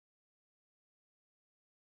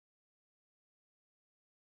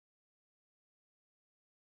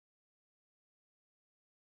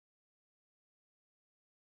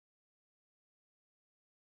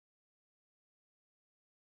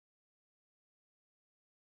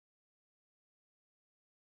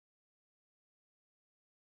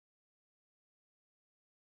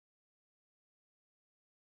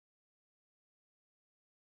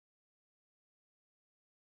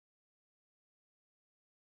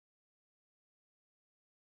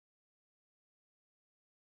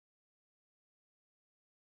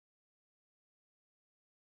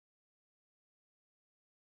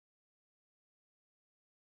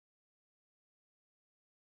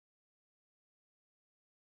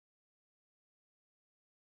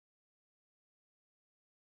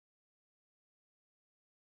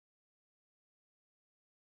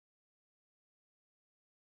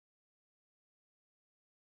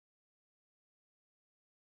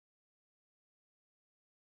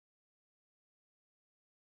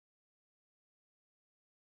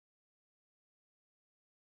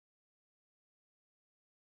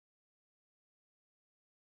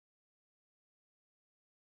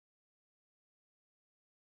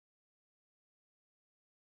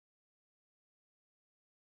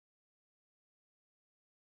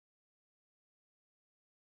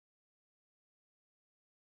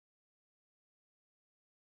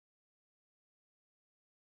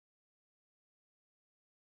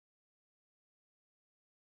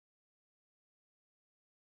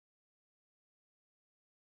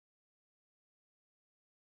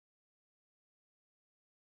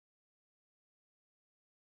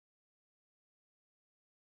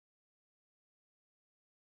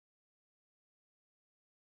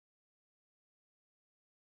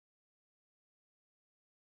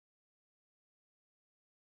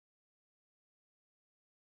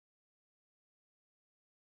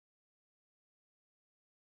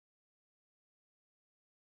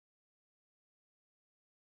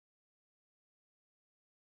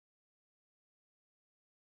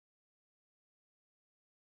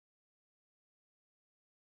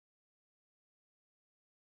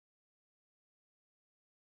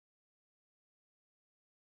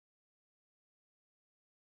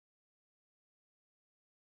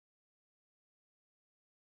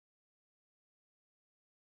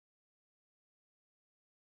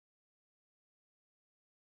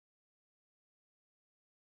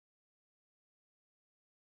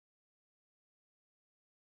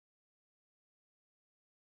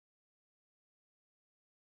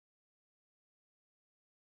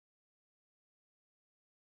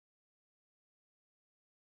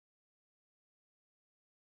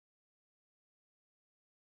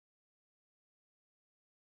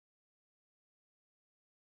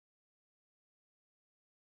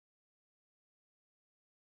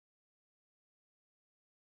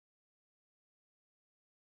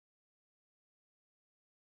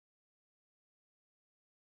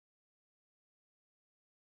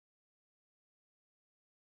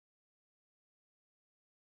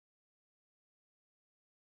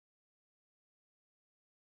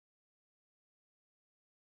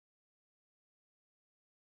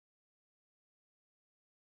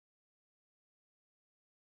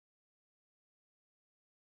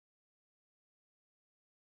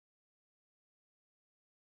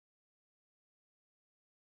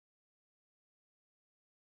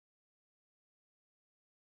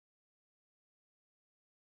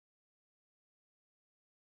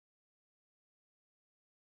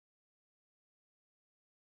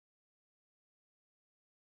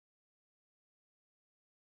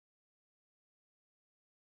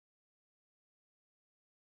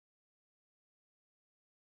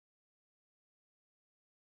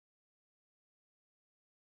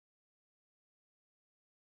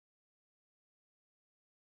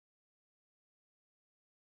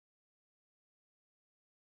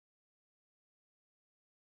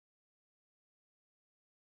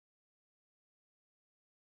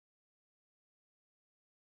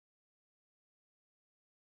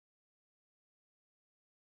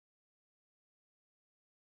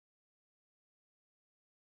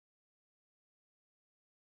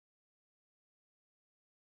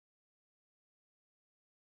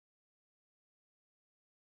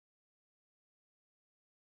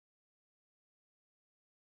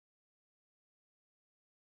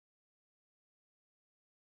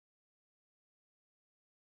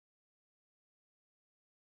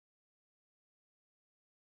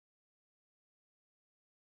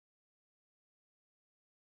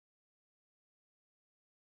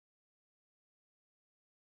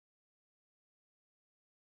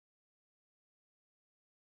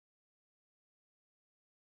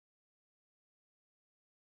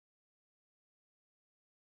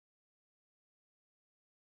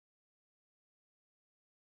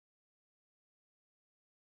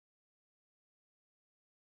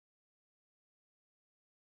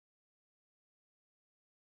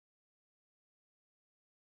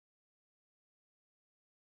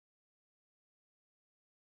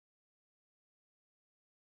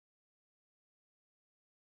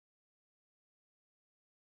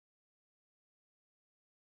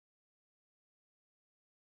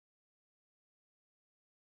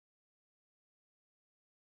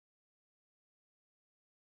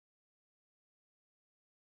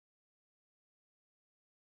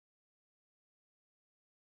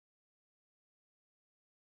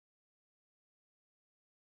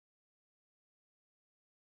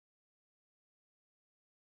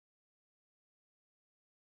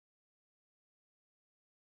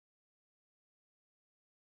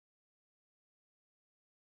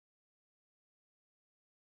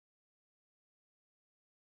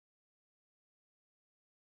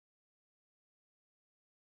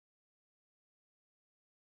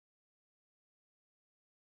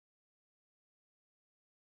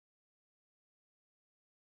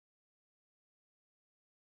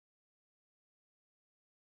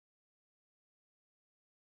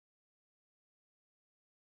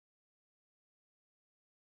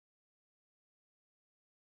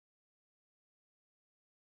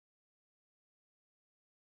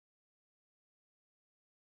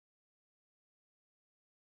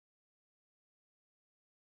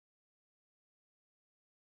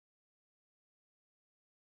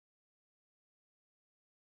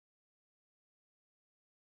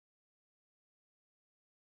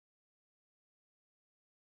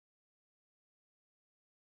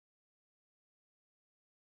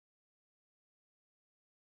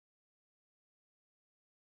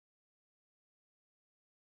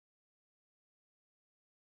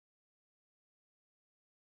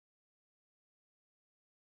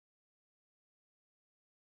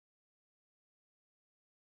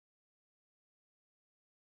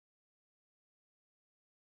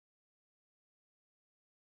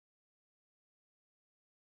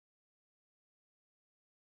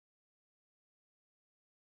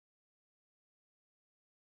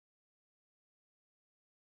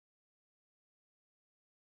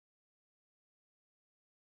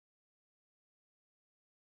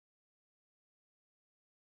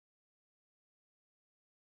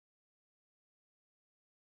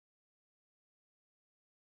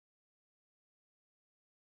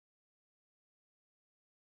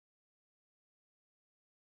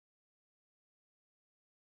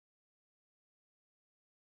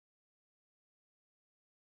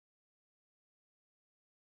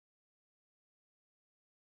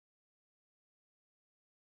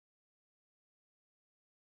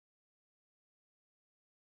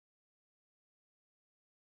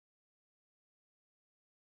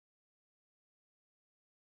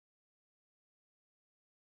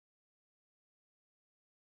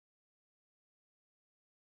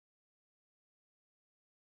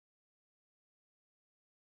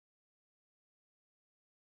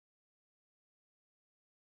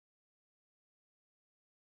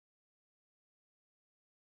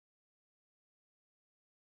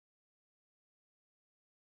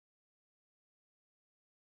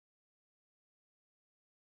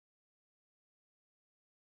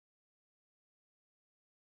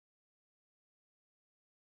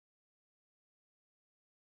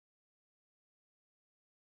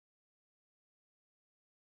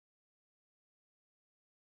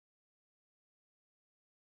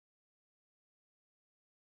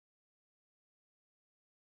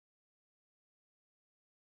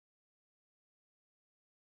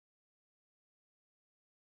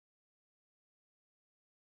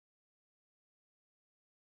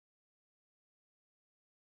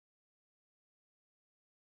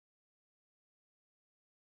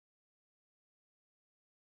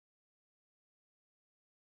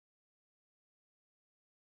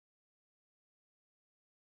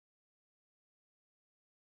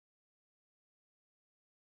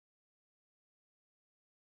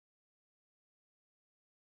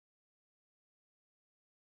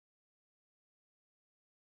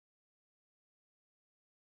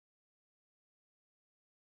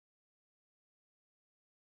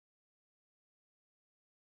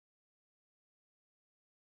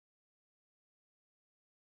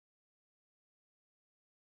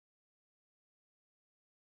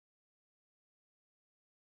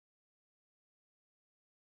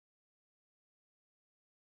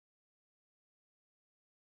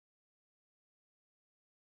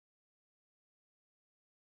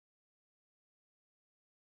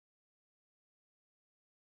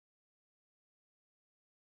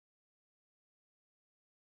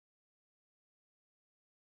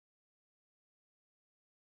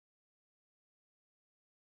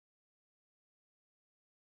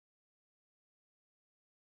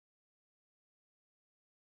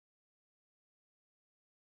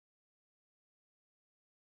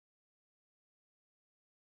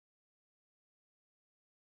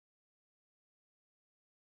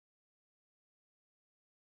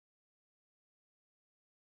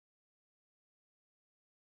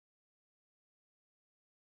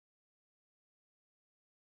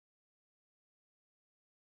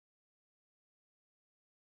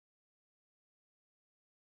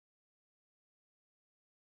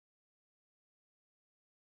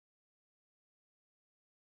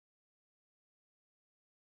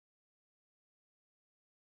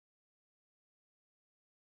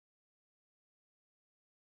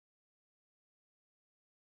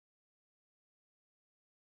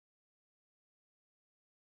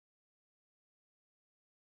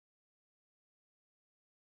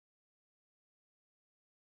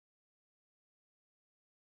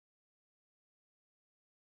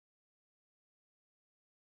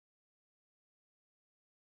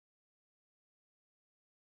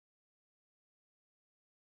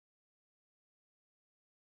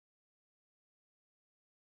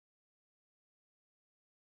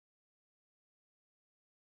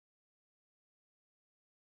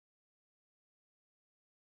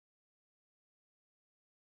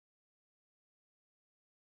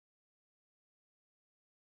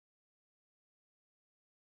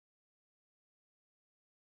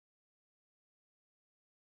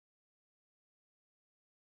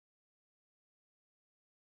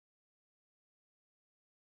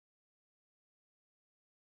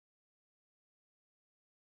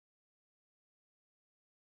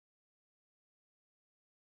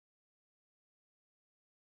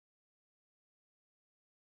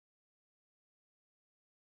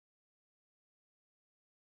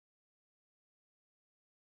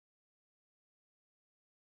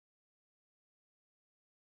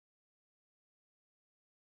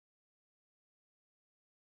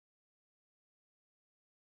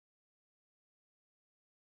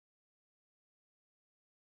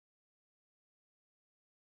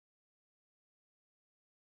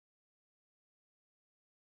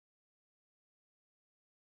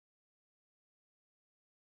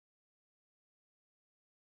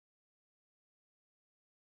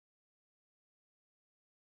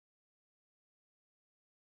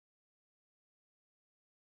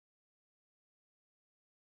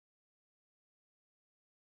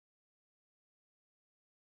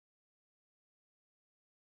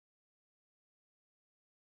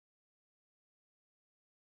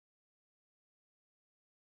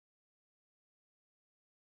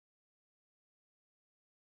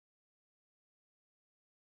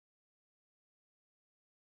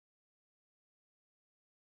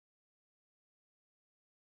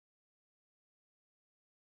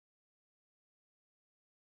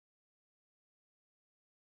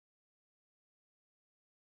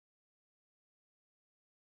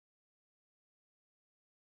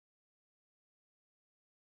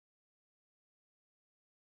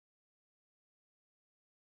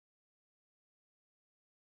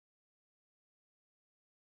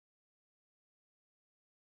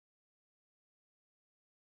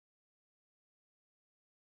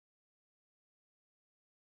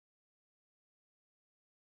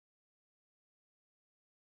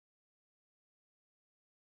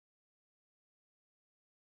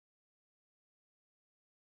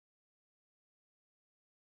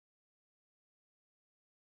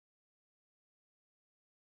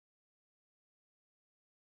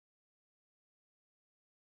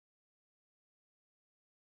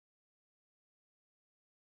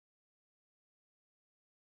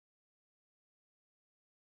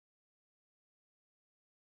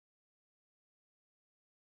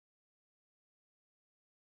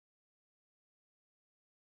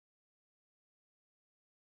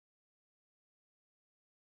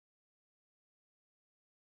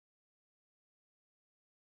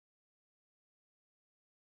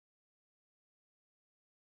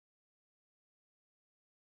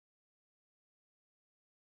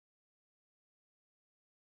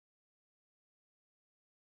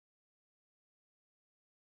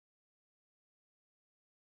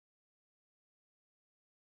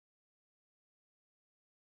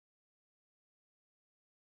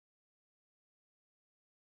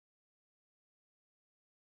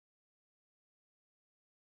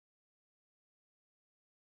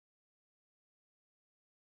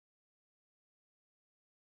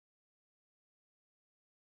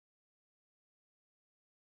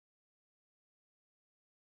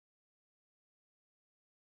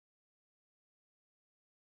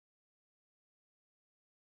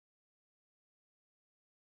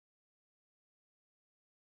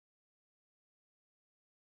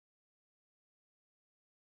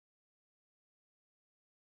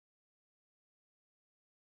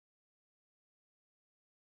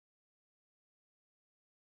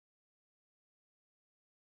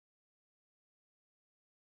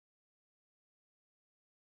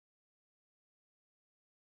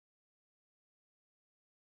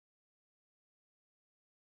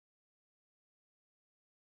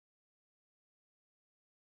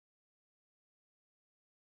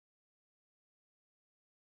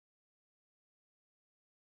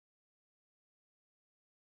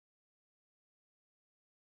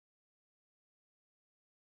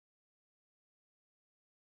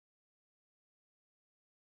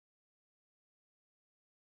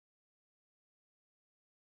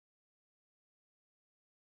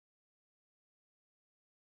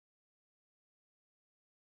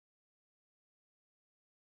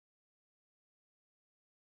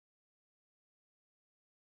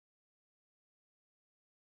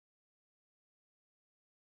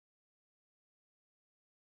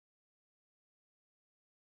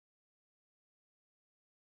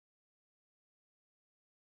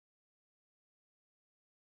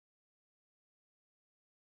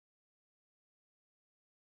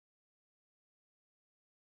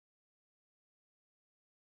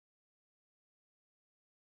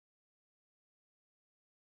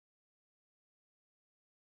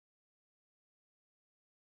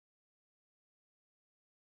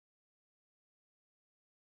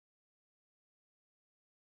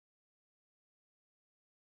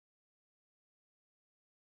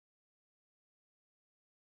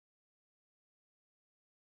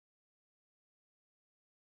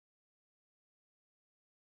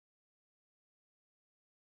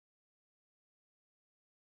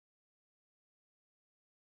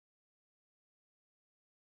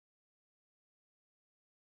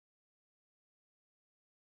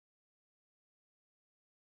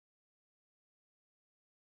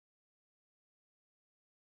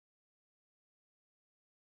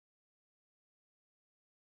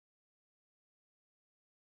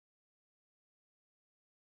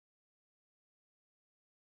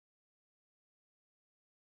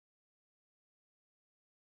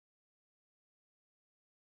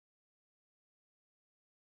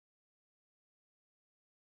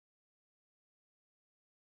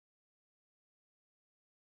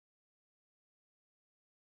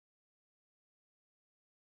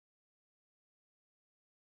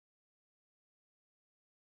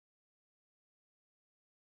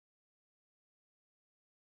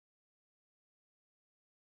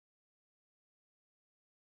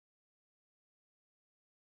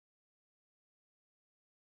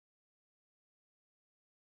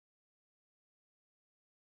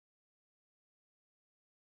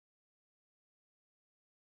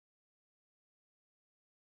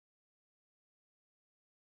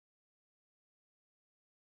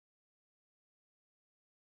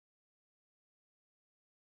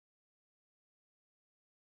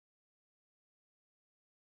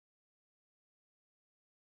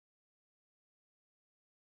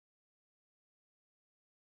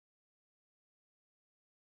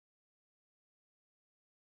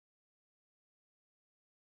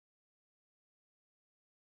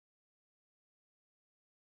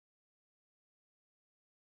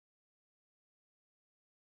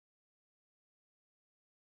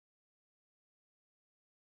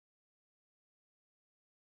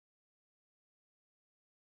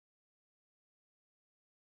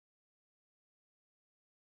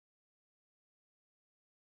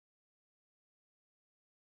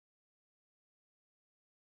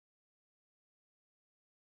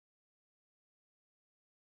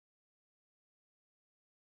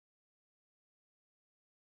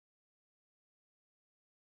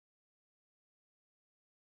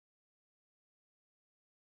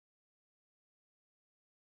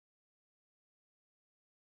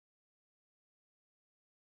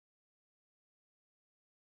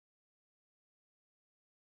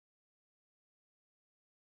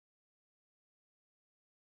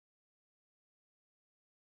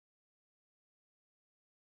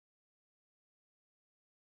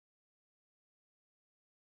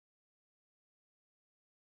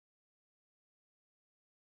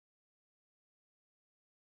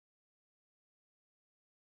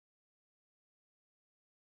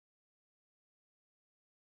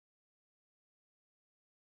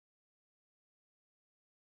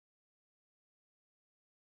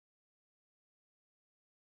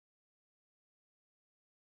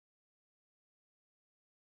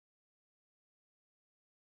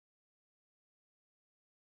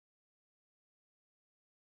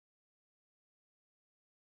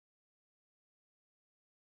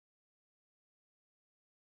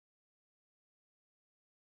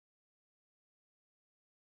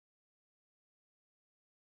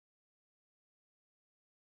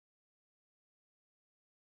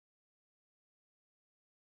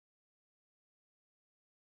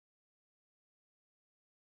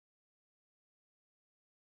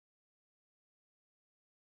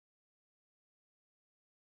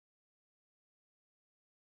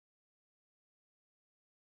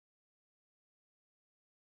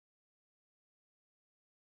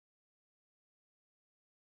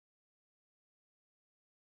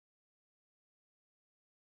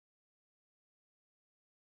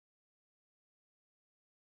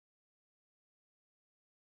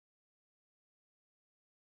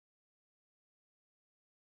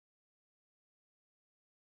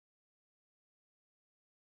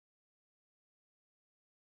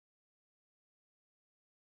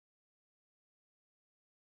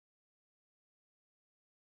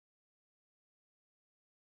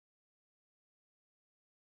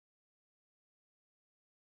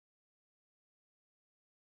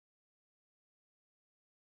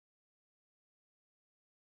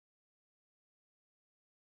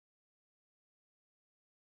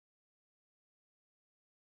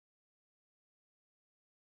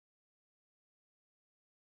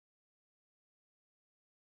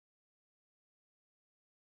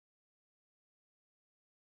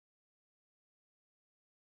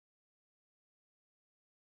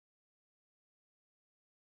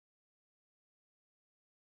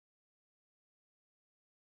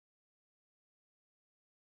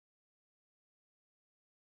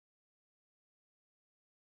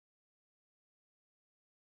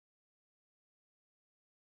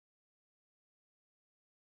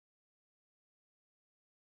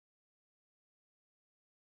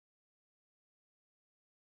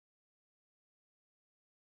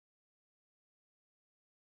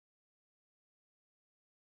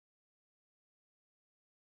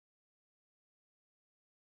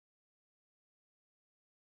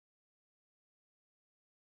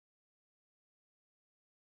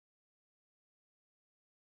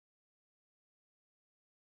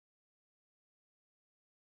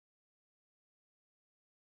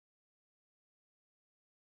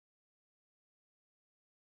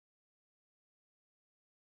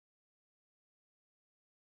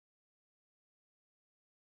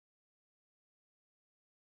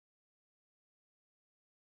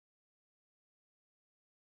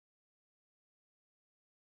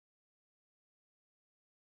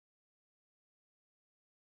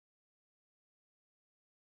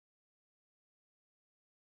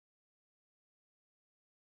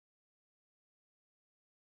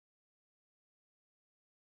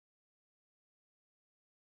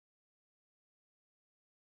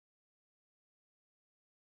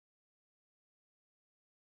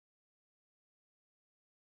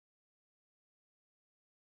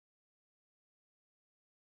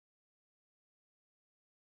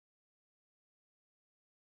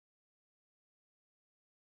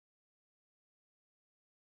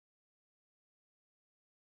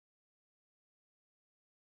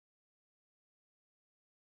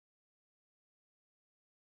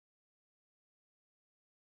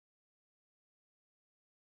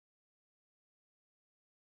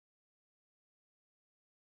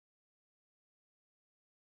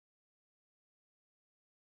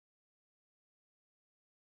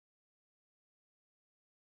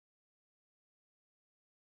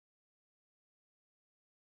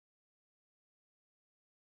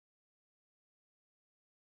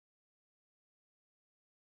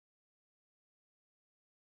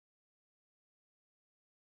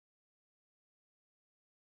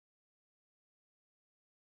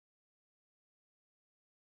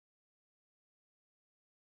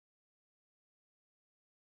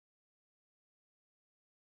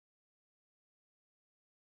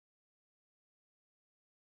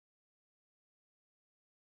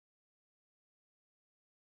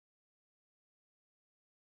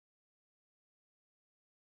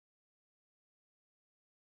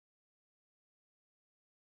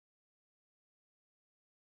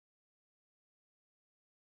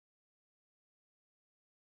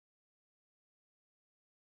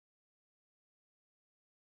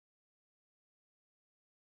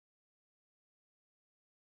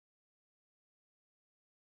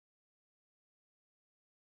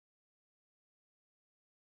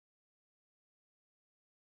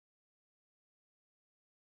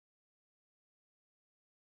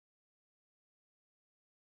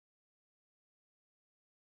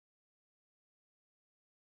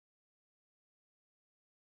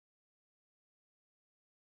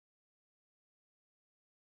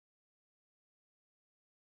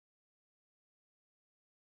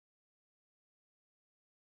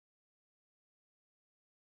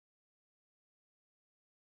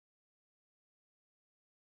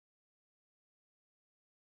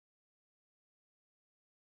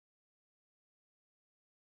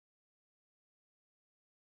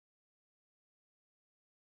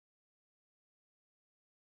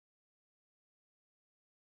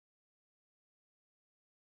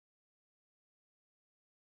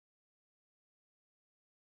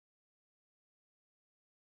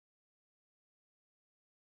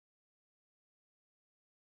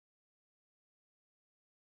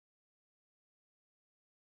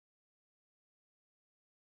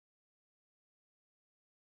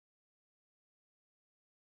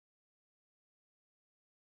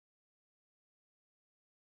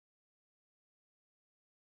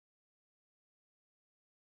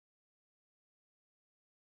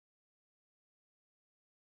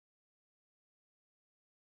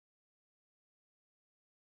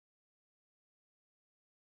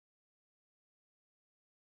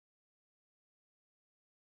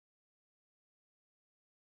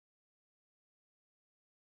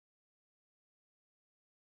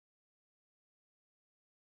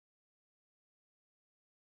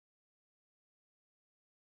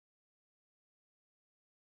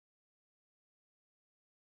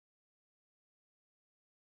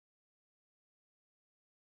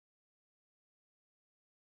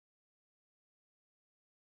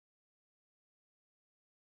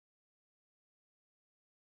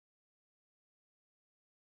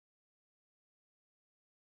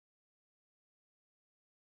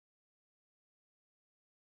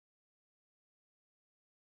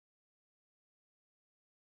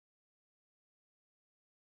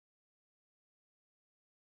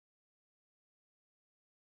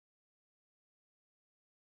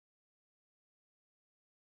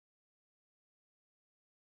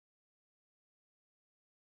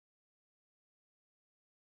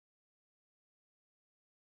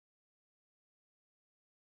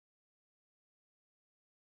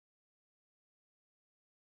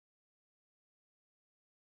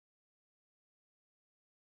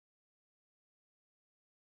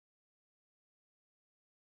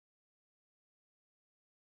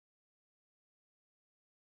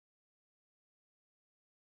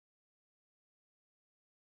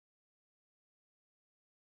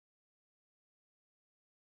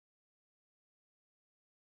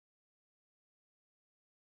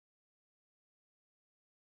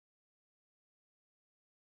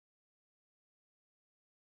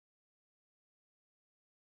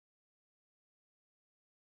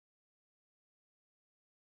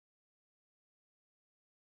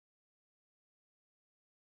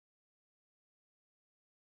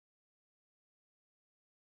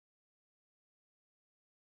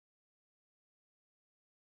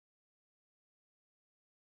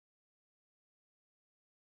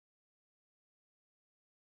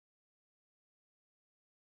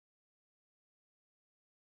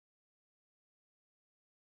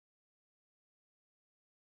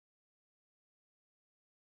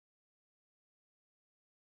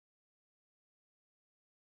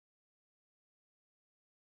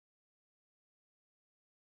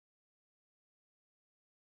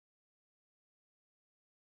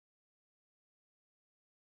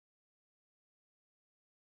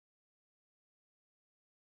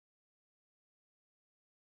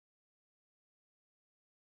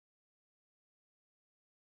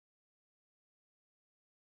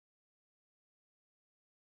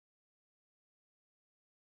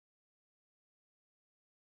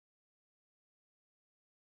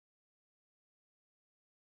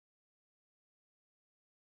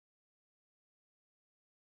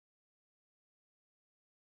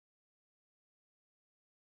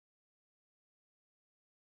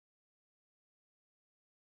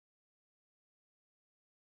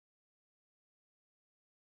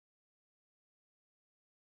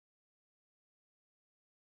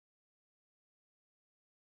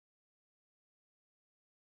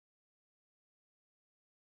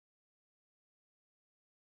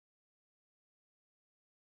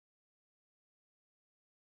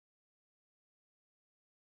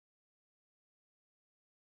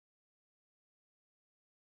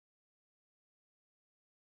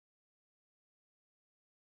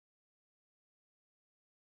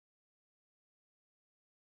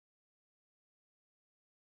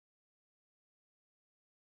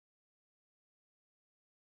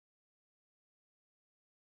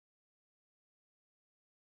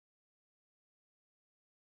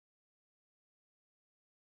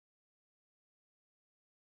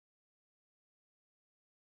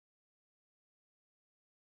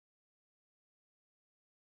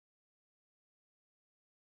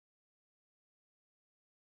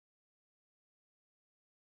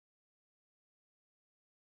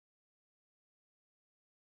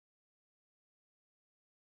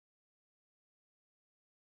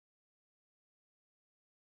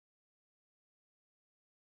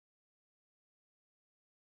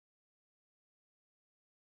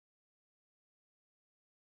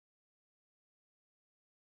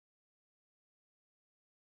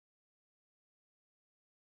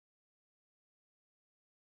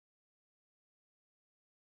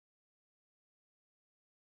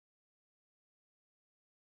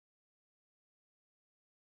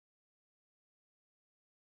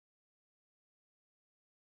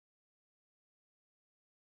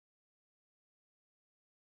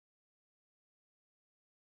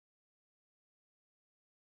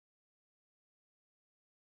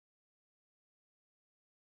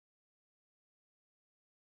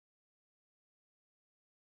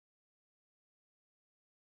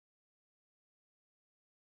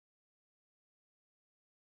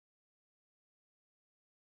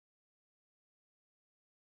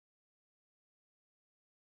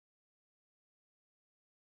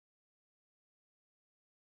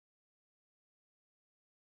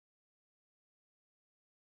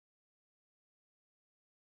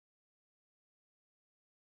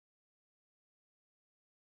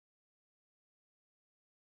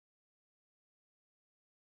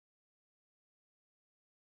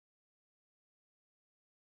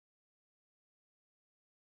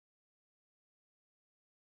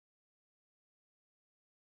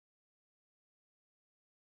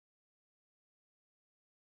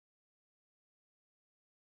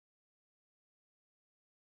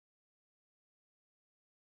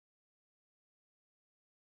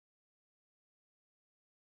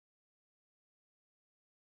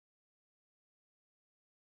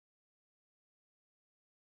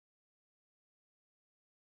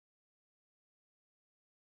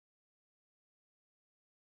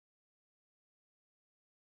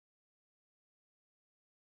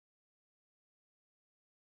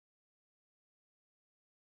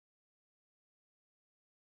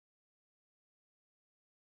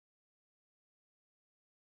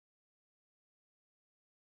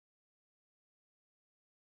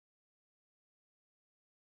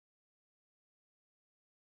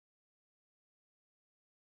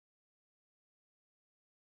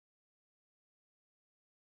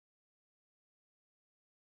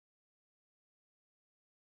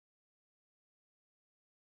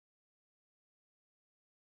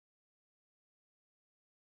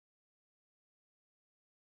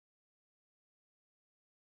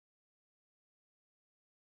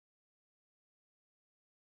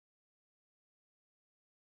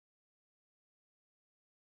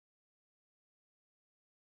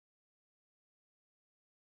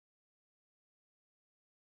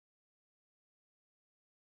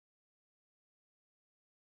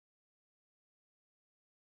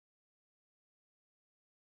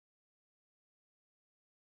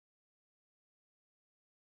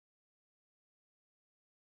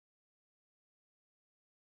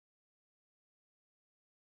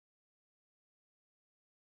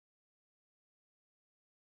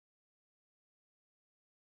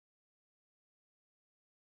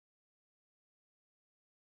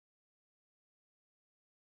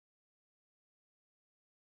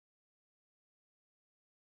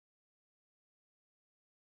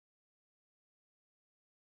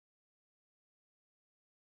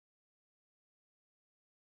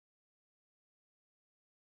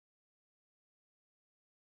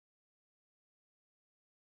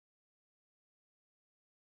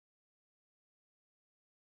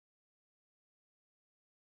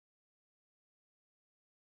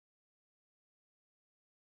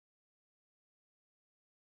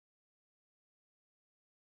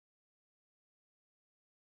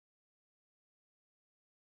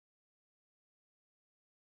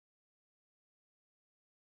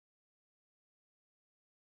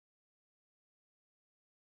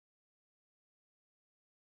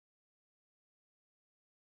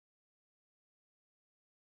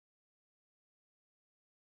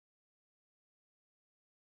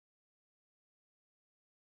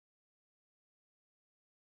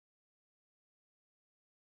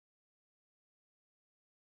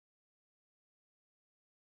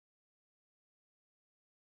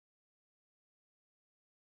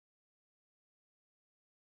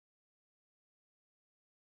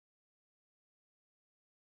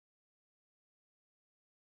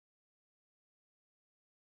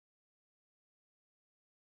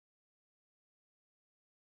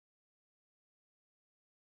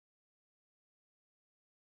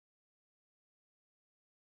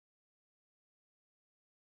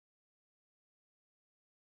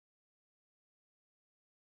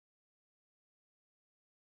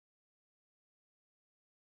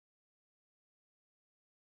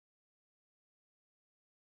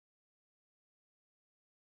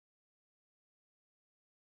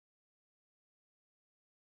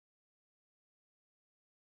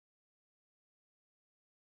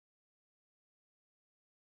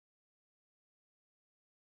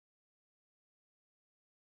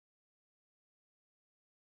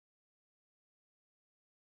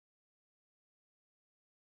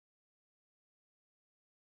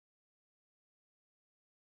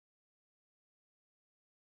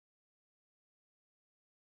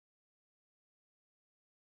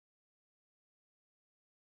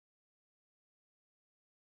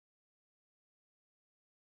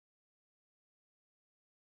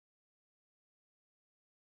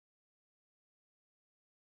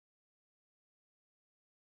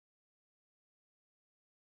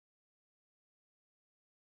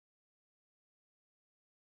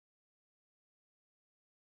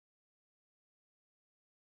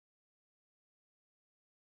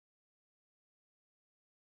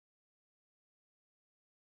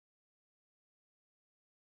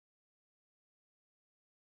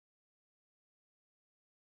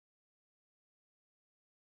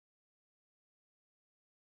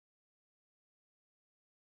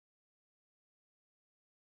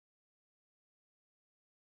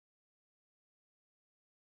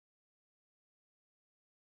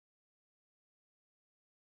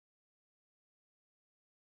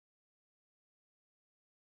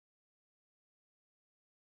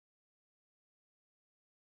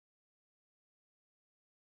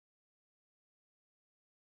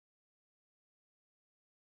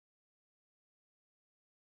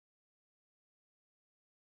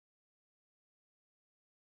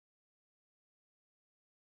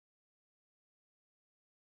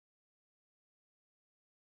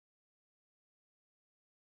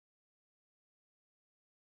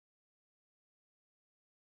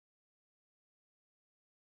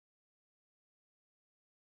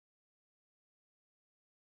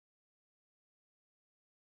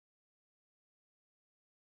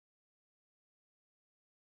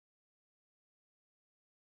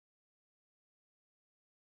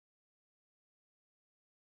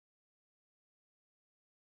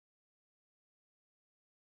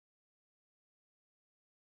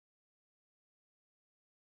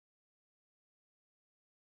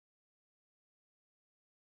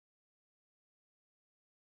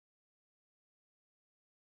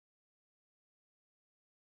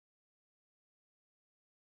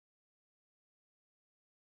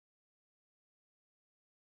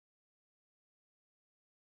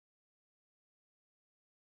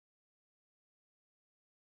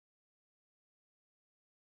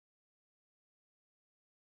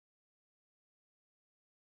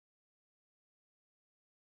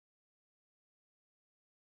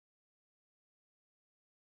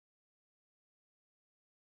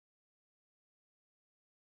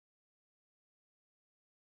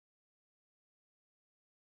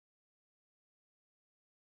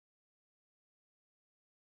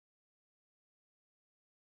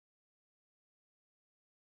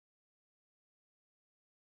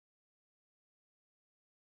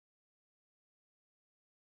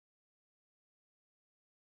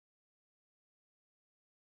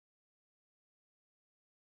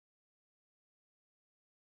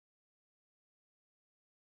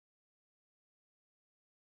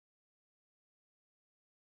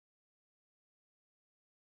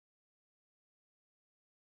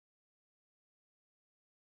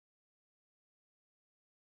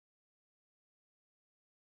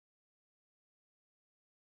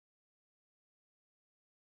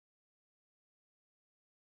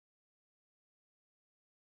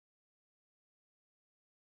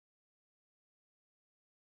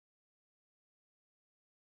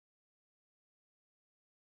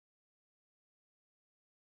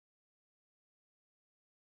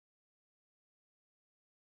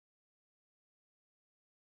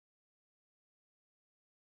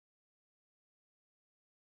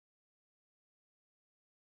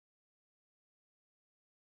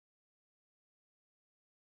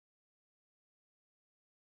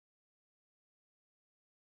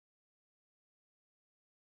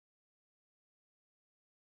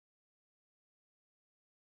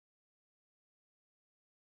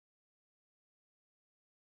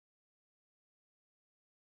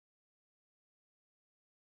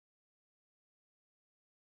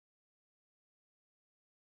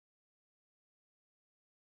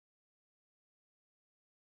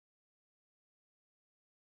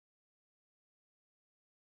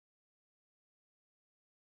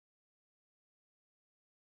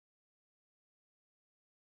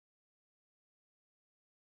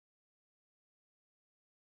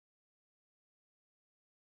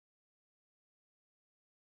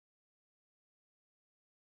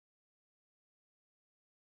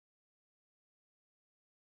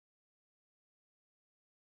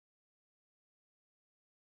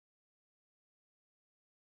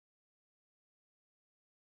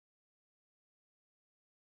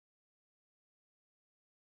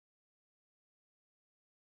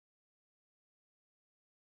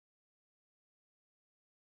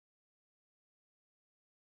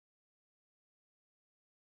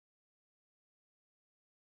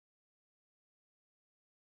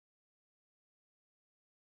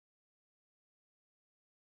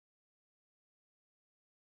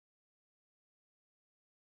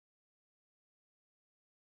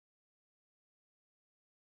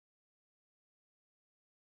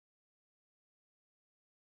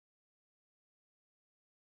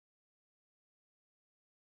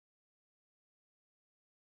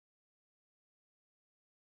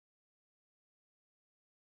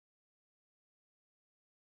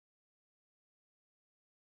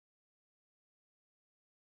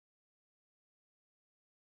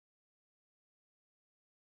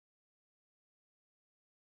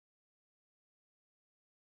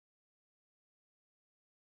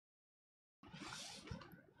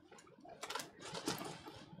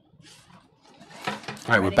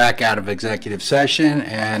All right, we're back out of executive session,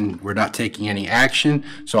 and we're not taking any action,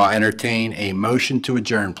 so I'll entertain a motion to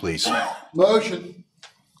adjourn, please. Motion.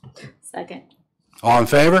 Second. All in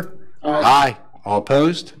favor? Aye. All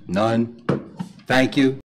opposed? None. Thank you.